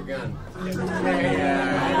things with your gun.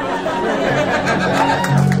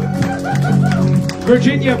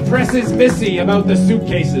 Virginia presses Missy about the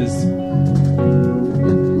suitcases.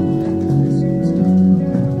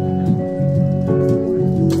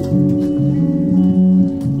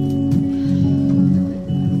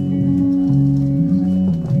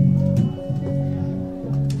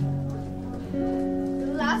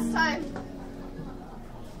 Last time.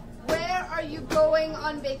 Where are you going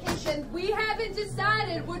on vacation? We haven't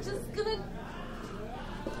decided. We're just gonna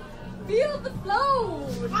feel the flow.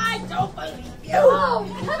 I don't believe you. Oh,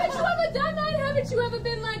 haven't you ever done that? Haven't you ever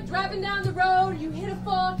been like driving down the road, you hit a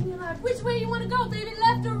fork, and you're like, which way you want to go, baby?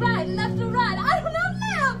 Left or right? Left or right? I don't know,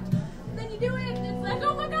 left. And then you do it, and it's like,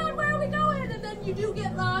 oh my God, where are we going? And then you do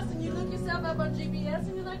get lost, and you look yourself up on GPS,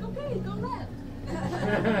 and you're like, okay, go left.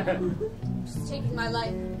 Just taking my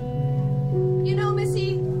life. You know,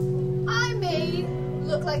 Missy, I may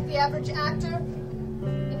look like the average actor.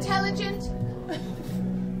 Intelligent.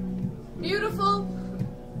 Beautiful.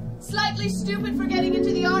 Slightly stupid for getting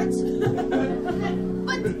into the arts.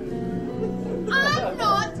 But I'm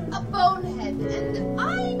not a bonehead, and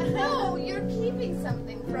I know you're keeping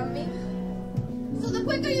something from me. So the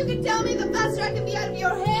quicker you can tell me, the faster I can be out of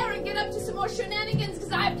your hair and get up to some more shenanigans,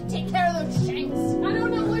 because I have to take care of those shanks. I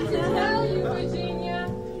don't know what to tell you, Virginia.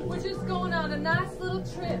 We're just going on a nice little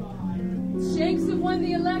trip. Shanks have won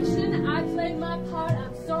the election. I played my part.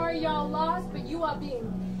 I'm sorry y'all lost, but you are being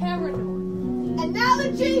paranoid.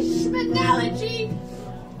 Analogy, schmanalogy.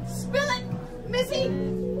 Spill it, Missy.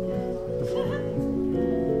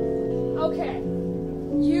 Okay,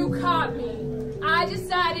 you caught me. I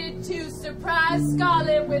decided to surprise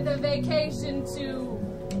Scarlett with a vacation to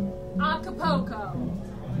Acapulco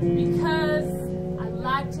because I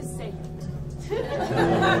like to say it.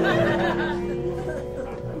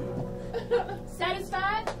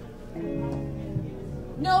 Satisfied?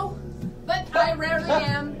 No, but I rarely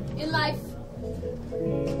am in life.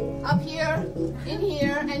 Up here, in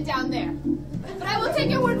here, and down there. But I will take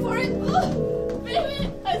your word for it. Baby,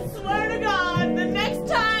 I swear to God, the next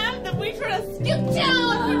time that we try to skip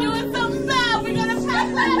town for doing something bad, we're gonna pass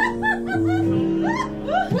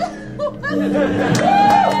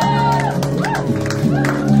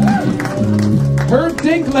Herb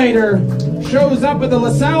Dinklater shows up at the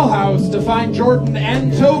LaSalle house to find Jordan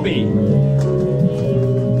and Toby.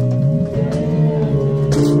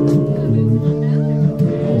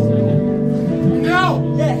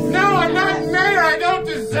 No, I'm not mayor. I don't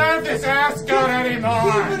deserve this ascot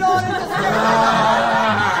anymore. Keep it on in the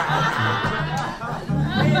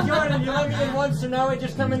Hey, Jordan, you let me in once, so now I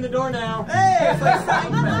just come in the door now. Hey, it's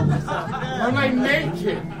like Am I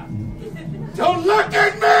naked? Don't look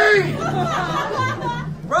at me!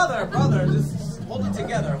 Brother, just hold it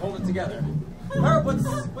together, Herb,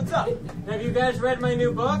 what's up? Have you guys read my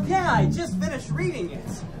new book? Yeah, I just finished reading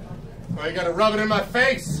it. Well, you gotta rub it in my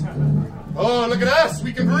face. Oh, look at us.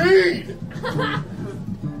 We can read.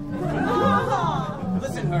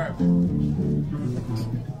 Listen, Herb.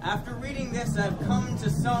 After reading this, I've come to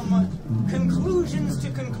some conclusions to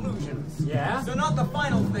conclusions. Yeah? So not the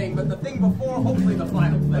final thing, but the thing before, hopefully the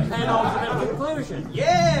final thing. Penultimate conclusion.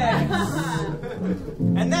 Yes!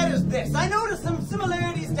 And that is this. I noticed some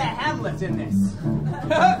similarities to Hamlet in this.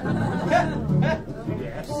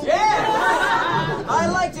 Yes. Yes! I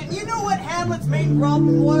liked it. You know what Hamlet's main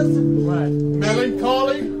problem was? What?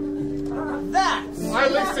 Melancholy? That! I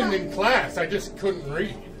listened in class. I just couldn't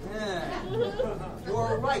read.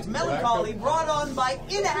 You're right. Melancholy brought on by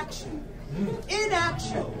inaction.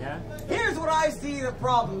 Inaction. Yeah? Here's what I see the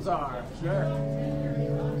problems are. Sure.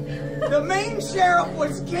 The main sheriff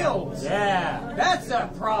was killed. Yeah. That's a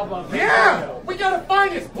problem. Yeah! We gotta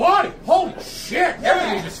find his body! Holy shit!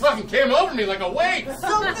 Everything just fucking came over me like a wave!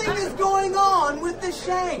 Something is going on with the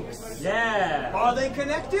Shanks. Yeah. Are they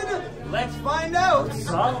connected? Let's find out.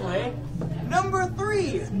 Probably. Number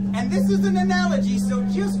 3. And this is an analogy, so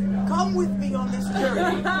just come with me on this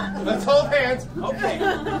journey. Let's hold hands. Okay.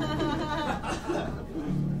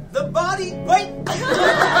 The body... Wait!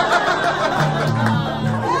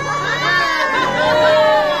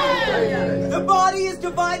 The body is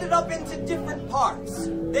divided up into different parts.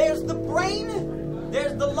 There's the brain,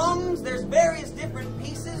 there's the lungs, there's various different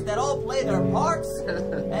pieces that all play their parts,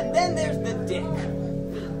 and then there's the dick.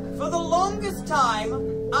 For the longest time,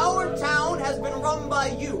 our town has been run by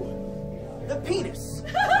you. The penis.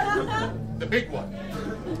 The big one.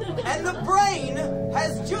 And the brain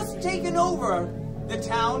has just taken over the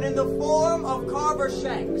town in the form of Carver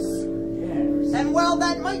Shanks. Yes. And while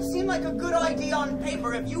that might seem like a good idea on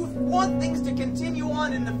paper, if you want things to continue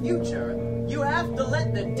on in the future, you have to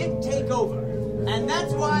let the dick take over. And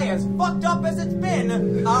that's why, as fucked up as it's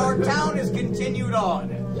been, our town has continued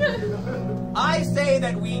on. I say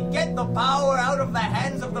that we get the power out of the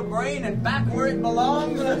hands of the brain and back where it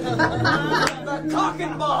belongs. The cock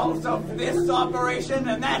and balls of this operation,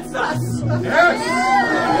 and that's us. Yes!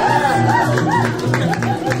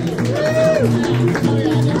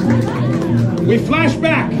 We flash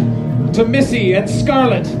back to Missy and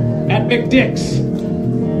Scarlett at McDick's,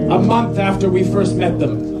 a month after we first met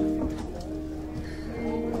them.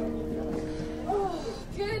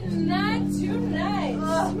 Good night tonight.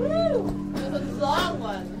 Woo! It was a long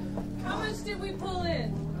one. How much did we pull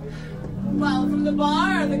in? Well, from the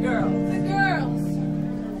bar or the girls? The girls.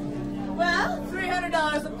 Well,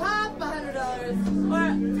 $300 a pop, $100,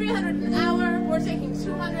 or $300 an hour. We're taking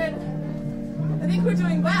 $200. I think we're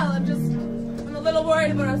doing well. I'm a little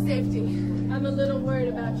worried about our safety. I'm a little worried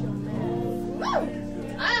about your man.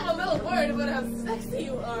 Woo! I am a little worried about how sexy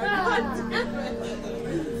you are. God damn it.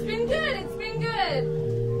 It's been good. It's been good.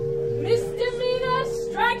 Misdemeanor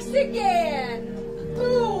strikes again.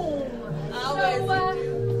 Boom. Always. So,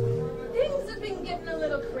 things have been getting a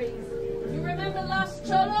little crazy. You remember Los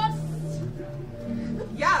Cholos?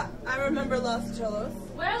 Yeah, I remember Los Cholos.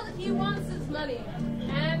 Well, he wants his money.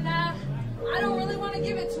 And, I don't really want to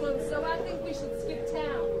give it to him, so I think we should skip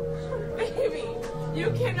town. Baby, you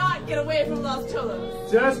cannot get away from Los Cholos.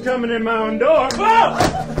 Just coming in my own door. Whoa!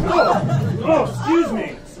 Oh, excuse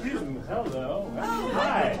me. Excuse me. Hello.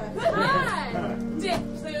 Hi. Hi, Dick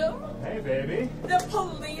Plume. Hey, baby. The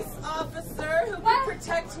police officer who would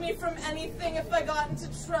protect me from anything if I got into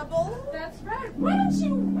trouble. That's right. Why don't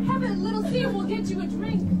you have a little see and we'll get you a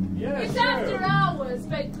drink? Yeah, it's sure. after hours,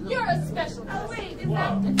 but you're a special. Oh wait, it's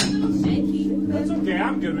a little shaky. That's okay.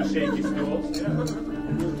 I'm good with shaky stools. Yeah.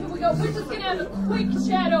 Here we go. We're just gonna have a quick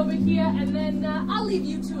chat over here, and then I'll leave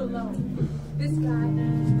you two alone. This guy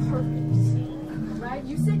is perfect. Right?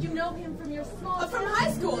 You said you know him from your small town? From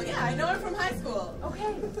high school, yeah. I know him from high school.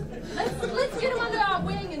 Okay. Let's get him under our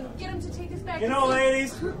wing and get him to take us back You to know, sleep.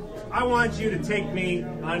 ladies, I want you to take me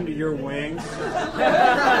under your wings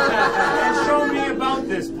and show me about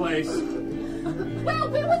this place. Well,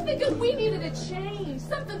 we were thinking we needed a change.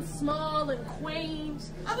 Something small and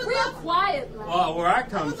quaint. Real quiet like. Well, where I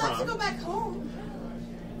come I would love to from. go back home.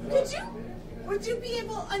 Would you be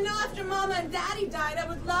able, I know after Mama and Daddy died, I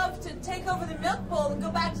would love to take over the milk bowl and go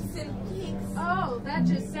back to Sin Peaks. Oh, that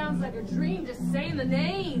just sounds like a dream, just saying the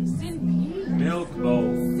name, Sin Peaks. Milk bowl.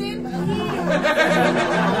 Sin Peaks. I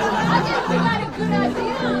guess you got a good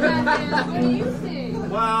idea on that, man. What do you think?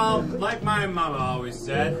 Well, like my mama always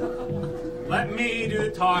said, let me do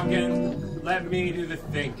the talking, let me do the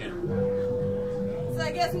thinking. So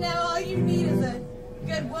I guess now all you need is a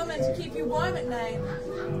good woman to keep you warm at night.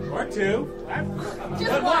 Or two.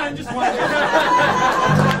 Just one. Just one.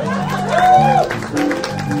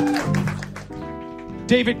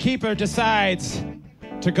 David Keeper decides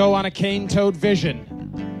to go on a cane-toed vision.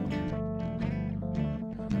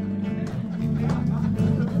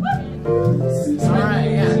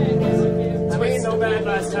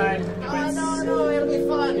 last time. No, it'll be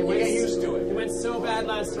fun. We'll get used to it. It went so bad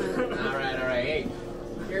last time. All right. Hey,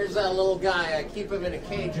 here's a little guy. I keep him in a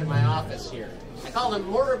cage in my office here. I call him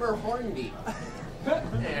Mortimer Hornby.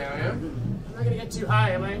 There I'm not gonna get too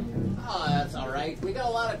high, am I? Oh, that's all right. We got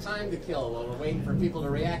a lot of time to kill while we're waiting for people to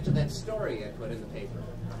react to that story I put in the paper.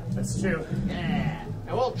 That's true. Yeah.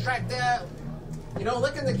 And we'll track that. You know,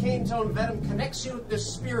 licking the cane tone venom connects you with the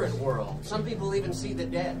spirit world. Some people even see the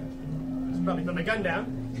dead. Should probably put my gun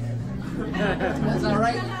down. That's all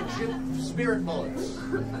right. You can shoot spirit bullets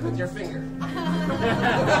with your finger.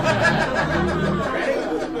 Ready?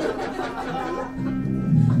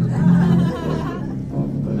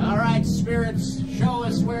 All right, spirits, show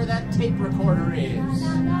us where that tape recorder is.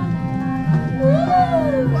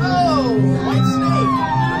 Whoa! White snake!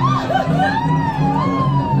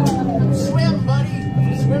 Swim, buddy!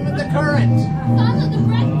 Swim with the current! Follow the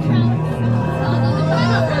breadcrumbs! Follow the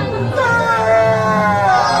breadcrumbs!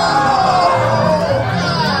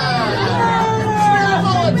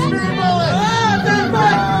 Spirit bullet!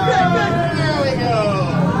 There we go!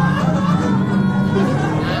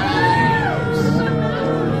 Nice!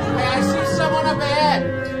 Hey, I see someone up ahead!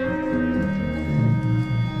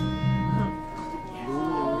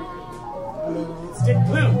 It's Dick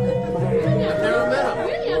Bloom. I've never met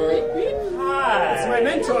him. Hi. It's my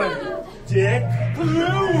mentor. Dick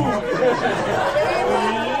Bloom.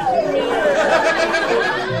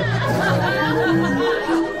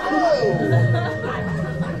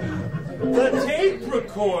 The tape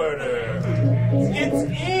recorder. It's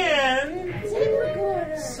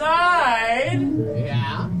inside.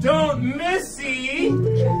 Yeah? Don't missy.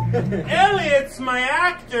 Elliot's my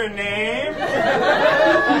actor name.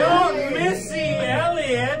 Don't missy.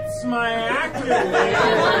 Elliot's my actor name.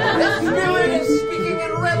 This spirit is speaking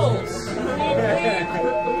in riddles.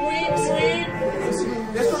 Weep, weep.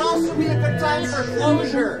 This would also be a good time for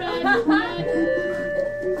closure.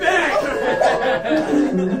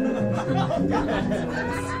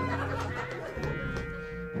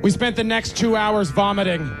 We spent the next 2 hours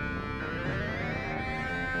vomiting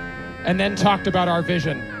and then talked about our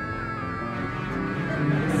vision.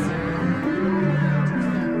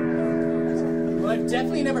 Well, I've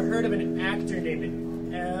definitely never heard of an actor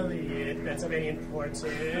named Elliot. That's of any importance.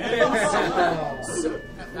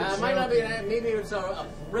 Might not be. Maybe it's a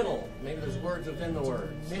riddle. Maybe there's words within the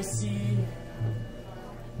words. Missy.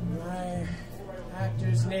 My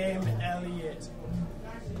actor's name, Elliot.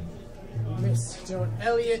 Miss, don't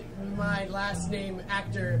Elliot. My last name,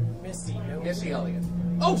 actor, Missy. No. Missy Elliott.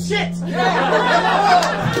 Oh shit!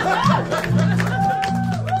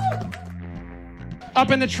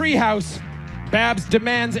 Up in the treehouse, Babs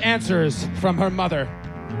demands answers from her mother.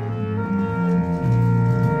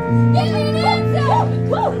 Give me an answer!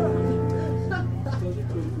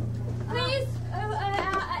 Please,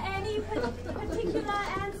 any particular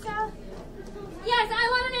answer? Yes, I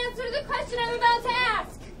want an answer to the question I'm about to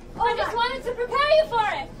ask. I just wanted to prepare you for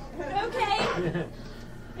it. Okay.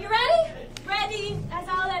 You ready? Ready, as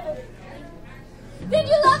I'll ever be. Did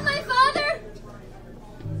you love my father?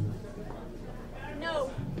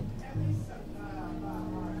 No.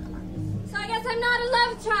 So I guess I'm not a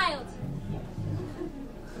love child.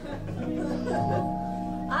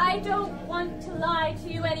 I don't want to lie to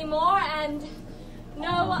you anymore, and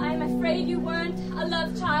no, I'm afraid you weren't a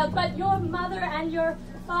love child, but your mother and your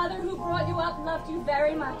father who brought you up loved you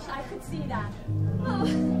very much. I could see that. Oh,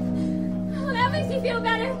 well, that makes me feel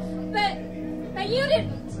better, but you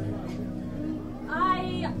didn't.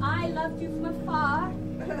 I loved you from afar,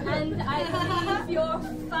 and I believe your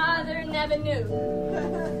father never knew.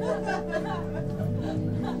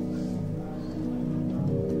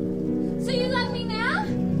 So you love me now?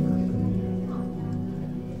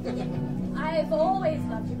 I've always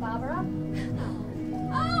loved you, Barbara.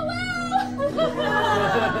 Oh, wow!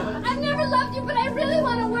 I've never loved you, but I really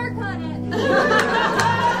want to work on it.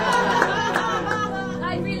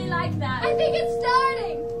 I really like that. I think it's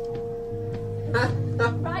starting.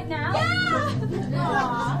 Right now? Yeah!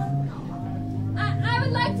 Aww. I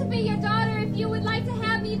would like to be your daughter if you would like to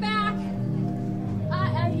have me back.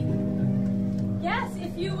 Yes,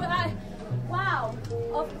 if you, wow,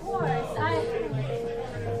 of course.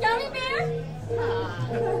 Gummy bear?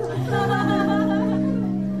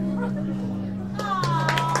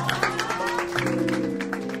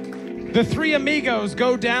 The three amigos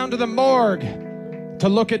go down to the morgue to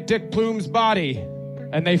look at Dick Plume's body,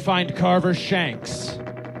 and they find Carver's shanks.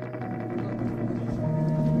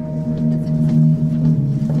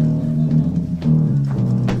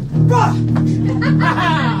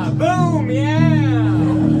 Boom, yeah!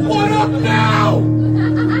 What up now?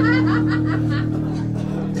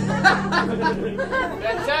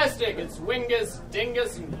 That's It's Wingus,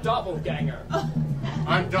 Dingus, and Doppelganger.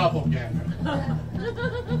 I'm Doppelganger.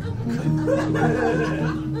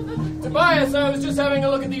 Tobias, I was just having a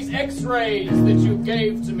look at these x-rays that you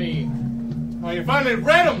gave to me. Oh, you finally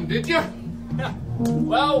read them, did you?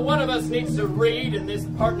 Well, one of us needs to read in this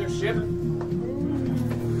partnership.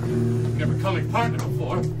 Never called me partner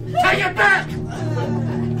before. Take it back!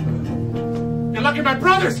 You're lucky my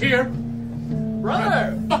brother's here.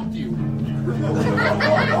 Brother? Fuck you.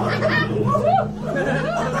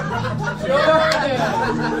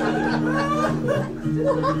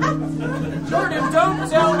 Jordan, don't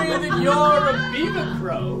tell me that you're a beaver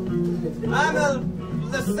crow. I'm a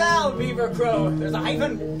LaSalle beaver crow. There's a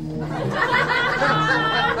hyphen.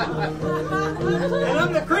 And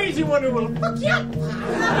I'm the crazy one who will fuck you up.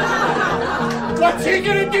 What's he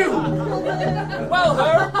gonna do? Well,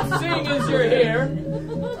 Herb, seeing as you're here,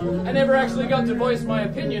 I never actually got to voice my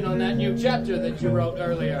opinion on that new chapter that you wrote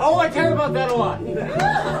earlier. Oh, I care about that a lot.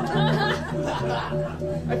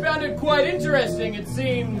 I found it quite interesting. It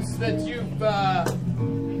seems that you've,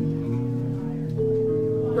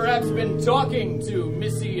 perhaps been talking to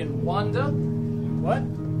Missy and Wanda? What?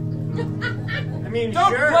 I mean,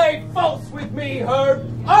 Don't sure. play false with me, Herb.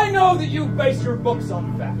 I know that you base your books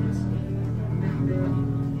on facts.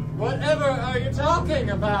 Whatever are you talking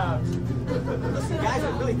about? Listen, guys, I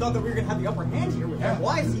really thought that we were going to have the upper hand here with him.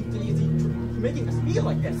 Why is he making us feel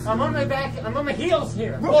like this? I'm on my back. I'm on my heels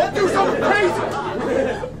here. Well, do something crazy!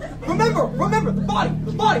 Remember, the body!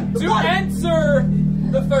 To answer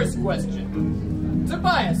the first question,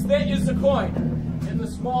 Tobias, there is a coin in the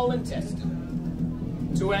small intestine.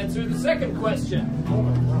 To answer the second question,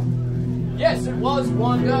 yes, it was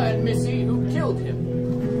Wanda and Missy who killed him.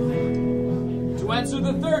 To answer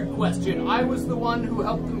the third question, I was the one who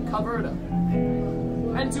helped them cover it up.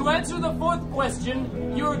 And to answer the fourth question,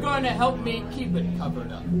 you're going to help me keep it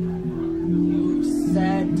covered up. You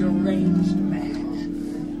sad, deranged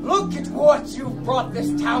man. Look at what you've brought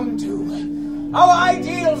this town to. Our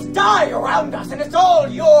ideals die around us, and it's all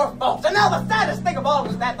your fault. And now the saddest thing of all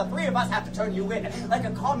is that the three of us have to turn you in like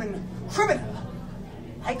a common criminal.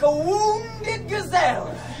 Like a wounded gazelle.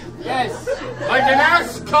 Yes. Like an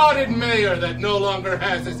ass-cotted mayor that no longer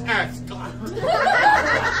has his ass caught.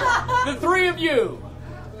 The three of you.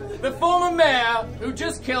 The former mayor who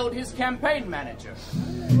just killed his campaign manager.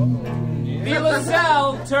 The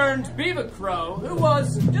LaSalle turned Beaver Crow who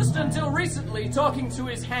was, just until recently, talking to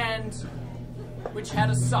his hand, which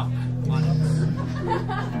had a sock on it.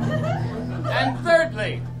 And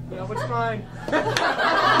thirdly, Yeah, what's mine?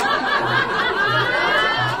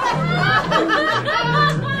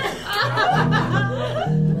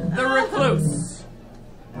 the recluse,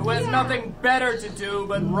 who has nothing better to do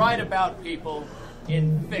but write about people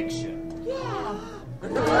in fiction.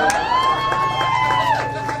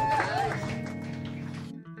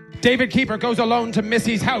 David Keeper goes alone to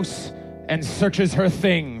Missy's house and searches her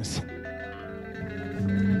things.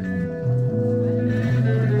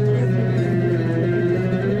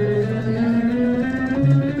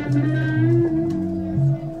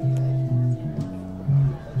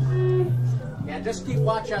 Yeah, just keep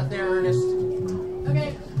watch out there, Ernest.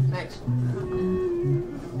 Okay. Thanks.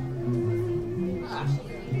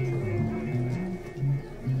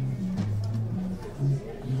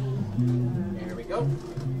 There we go.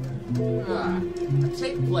 A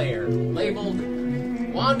tape player labeled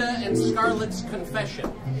Wanda and Scarlett's Confession.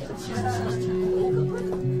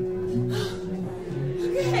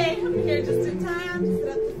 Okay, I'm here just in time to set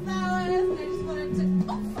up the flowers, and I just wanted to...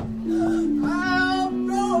 Oh,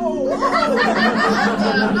 no!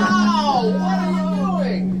 Oh, what are you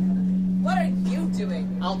doing? What are you doing?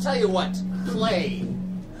 I'll tell you what. Play.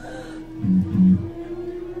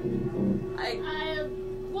 I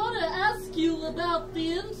want to ask you about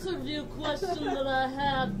the interview question that I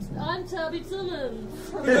had. I'm Tabby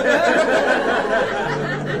Timmons. That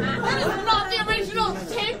is not the original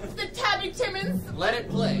tape, the Tabby Timmons. Let it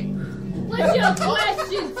play. What's your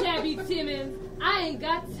question, Tabby Timmons? I ain't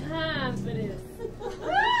got time for this.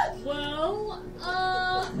 Well,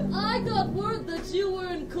 I got word that you were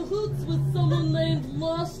in cahoots with someone named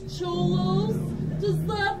Los Cholos. Does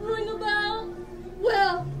that ring a bell?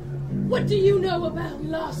 Well, what do you know about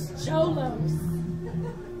Los Cholos?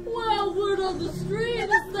 Well, word on the street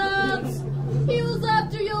is that he was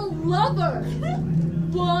after your lover,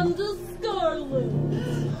 Wanda Scarlett.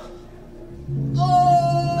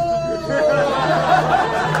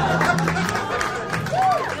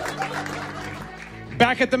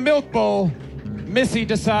 Back at the milk bowl, Missy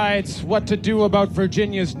decides what to do about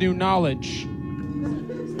Virginia's new knowledge.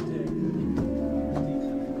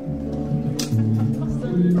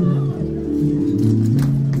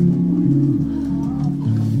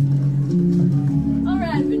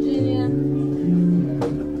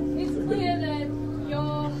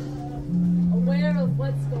 of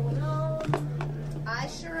what's going on? I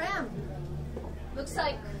sure am. Looks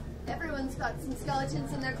like everyone's got some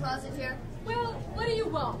skeletons in their closet here. Well, what do you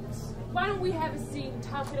want? Why don't we have a seat and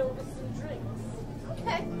talk it over some drinks?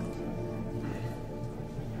 Okay.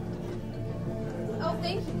 Oh,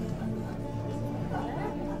 thank you.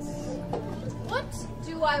 What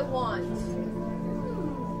do I want?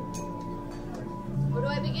 Where do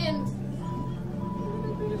I begin?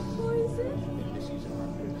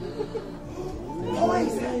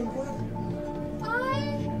 Poison! I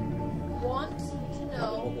want to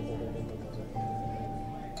know.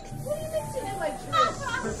 What are you mixing in my drink?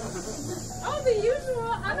 Oh, the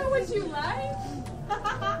usual. I know what you like.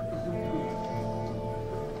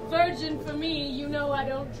 Virgin for me, you know I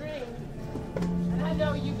don't drink. And I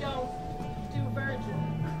know you don't do virgin.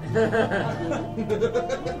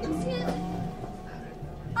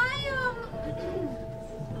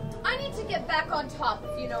 I need to get back on top,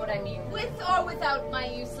 if you know what I mean. With or without my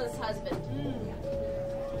useless husband.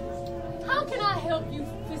 How can I help you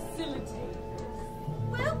facilitate?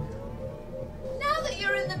 Well, now that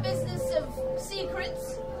you're in the business of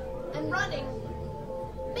secrets and running,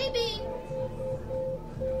 maybe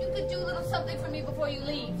you could do a little something for me before you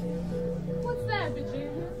leave. What's that,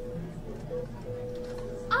 Virginia?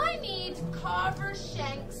 I need Carver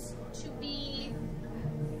Shanks to be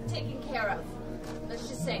taken care of, let's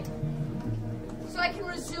just say, so I can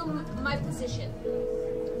resume my position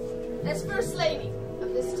as First Lady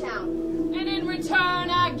of this town. And in return,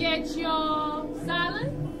 I get your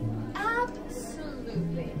silence?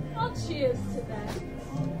 Absolutely. Well, cheers to that.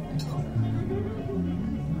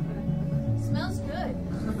 Smells good.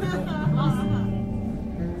 Awesome.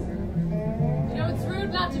 You know, it's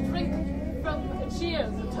rude not to drink from a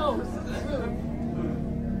cheers, a toast. It's rude.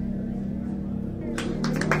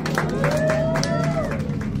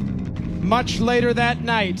 Much later that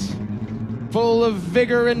night, full of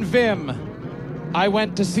vigor and vim, I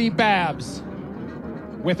went to see Babs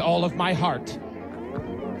with all of my heart.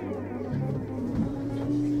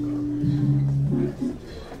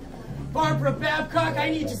 Barbara Babcock, I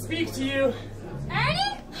need to speak to you.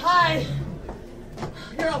 Ernie? Hi.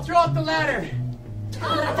 Here, I'll throw up the ladder.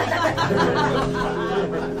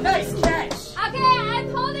 Nice catch. Okay, I'm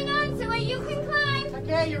holding on to it. You can climb.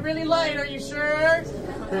 Okay, you're really light. Are you sure?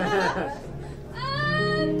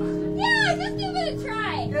 Yeah, just give it a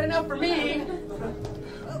try. Good enough for me.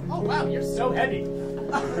 Oh, wow, you're so heavy.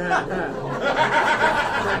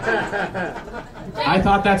 I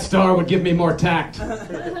thought that star would give me more tact.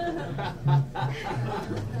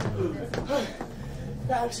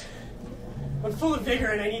 Babs, I'm full of vigor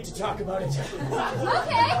and I need to talk about it.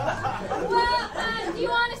 Okay. Well, do you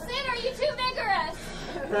want to sit or are you too vigorous?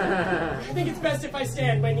 I think it's best if I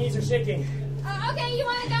stand. My knees are shaking. Okay, you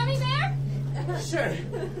want a gummy bear? Sure.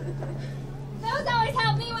 Those always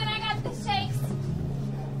help me when I got the shakes.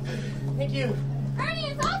 Thank you. Ernie,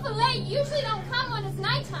 it's awful late. You usually don't come when it's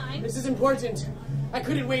nighttime. This is important. I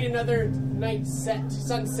couldn't wait another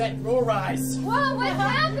sunset, or rise. Whoa, what's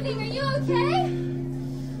happening? Are you okay?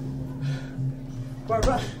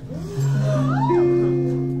 Barbara.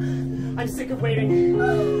 I'm sick of waiting.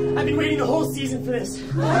 I've been waiting the whole season for this.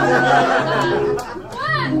 What?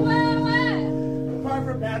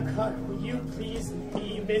 Barbara Babcock, will you please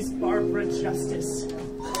be Miss Barbara Justice?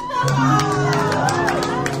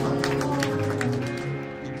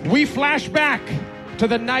 We flash back to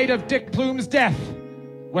the night of Dick Plume's death,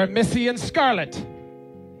 where Missy and Scarlett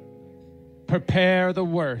prepare the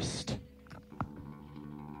worst.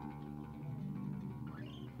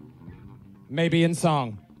 Maybe in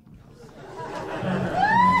song.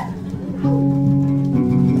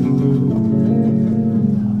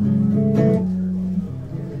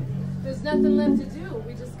 There's nothing left to do.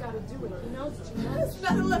 We just gotta do it. He knows what you know. There's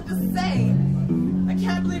nothing left to say. I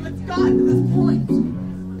can't believe it's gotten to this point.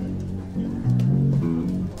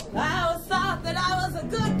 I always thought that I was a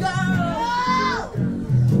good girl.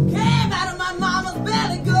 Came out of my mama's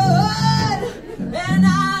belly good. And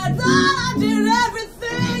I thought I did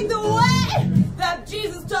everything the way that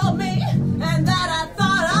Jesus told me. And that I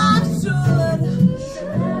thought I should.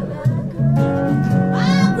 I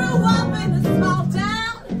grew up in a small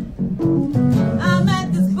town. I met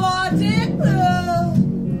this boy Dick Plume.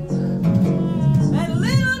 And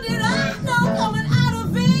little did I know coming out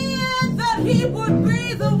of it that he would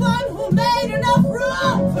be the one who made enough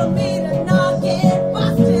room for me to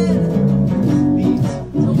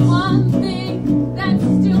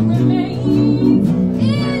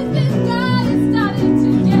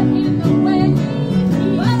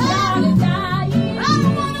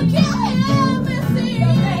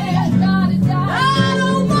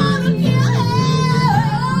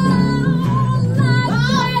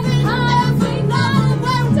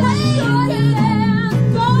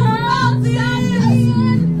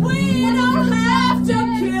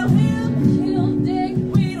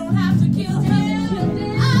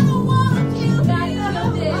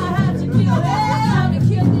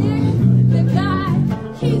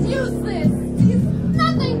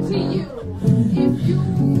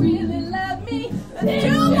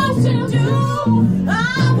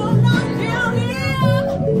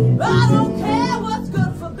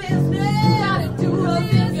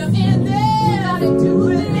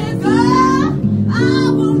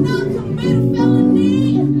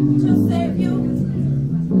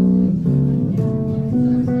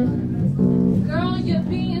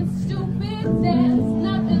there's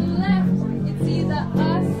nothing left. It's either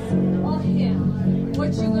us or him.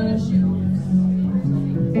 What you gonna choose?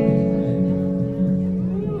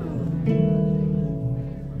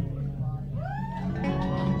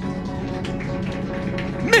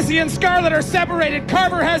 Missy and Scarlett are separated.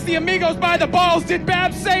 Carver has the amigos by the balls. Did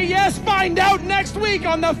Babs say yes? Find out next week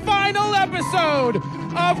on the final episode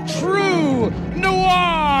of True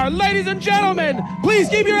Noir. Ladies and gentlemen, please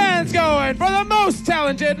keep your hands going for the most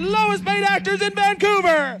talented, lowest paid actors in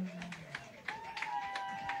Vancouver.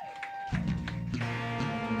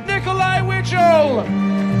 Nikolai Witschl,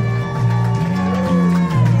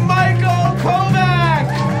 Michael Kovac,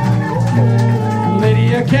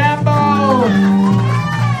 Lydia Campbell,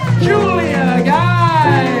 Julia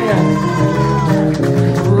Guy,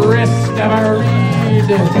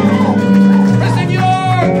 Kristin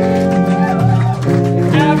York,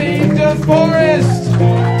 Abby DeForest,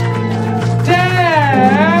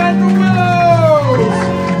 Dan Willows,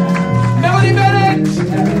 Melanie Bennett,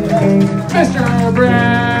 Mr.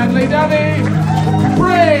 Duffy,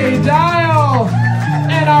 Braye Dial,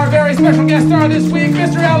 and our very special guest star this week,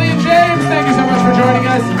 Mr. Elliot James. Thank you so much for joining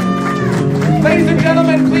us. Ladies and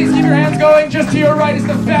gentlemen, please keep your hands going. Just to your right is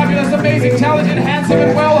the fabulous, amazing, talented, handsome,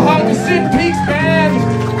 and well-hung Sin Peaks Band.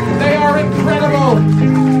 They are incredible.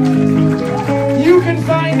 You can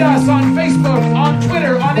find us on Facebook, on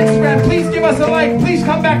Twitter, on Instagram. Please give us a like. Please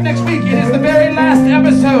come back next week. It is the very last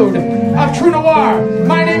episode of True Noir.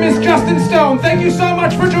 My name is Justin Stone. Thank you so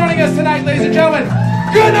much for joining us tonight, ladies and gentlemen.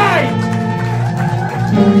 Good night!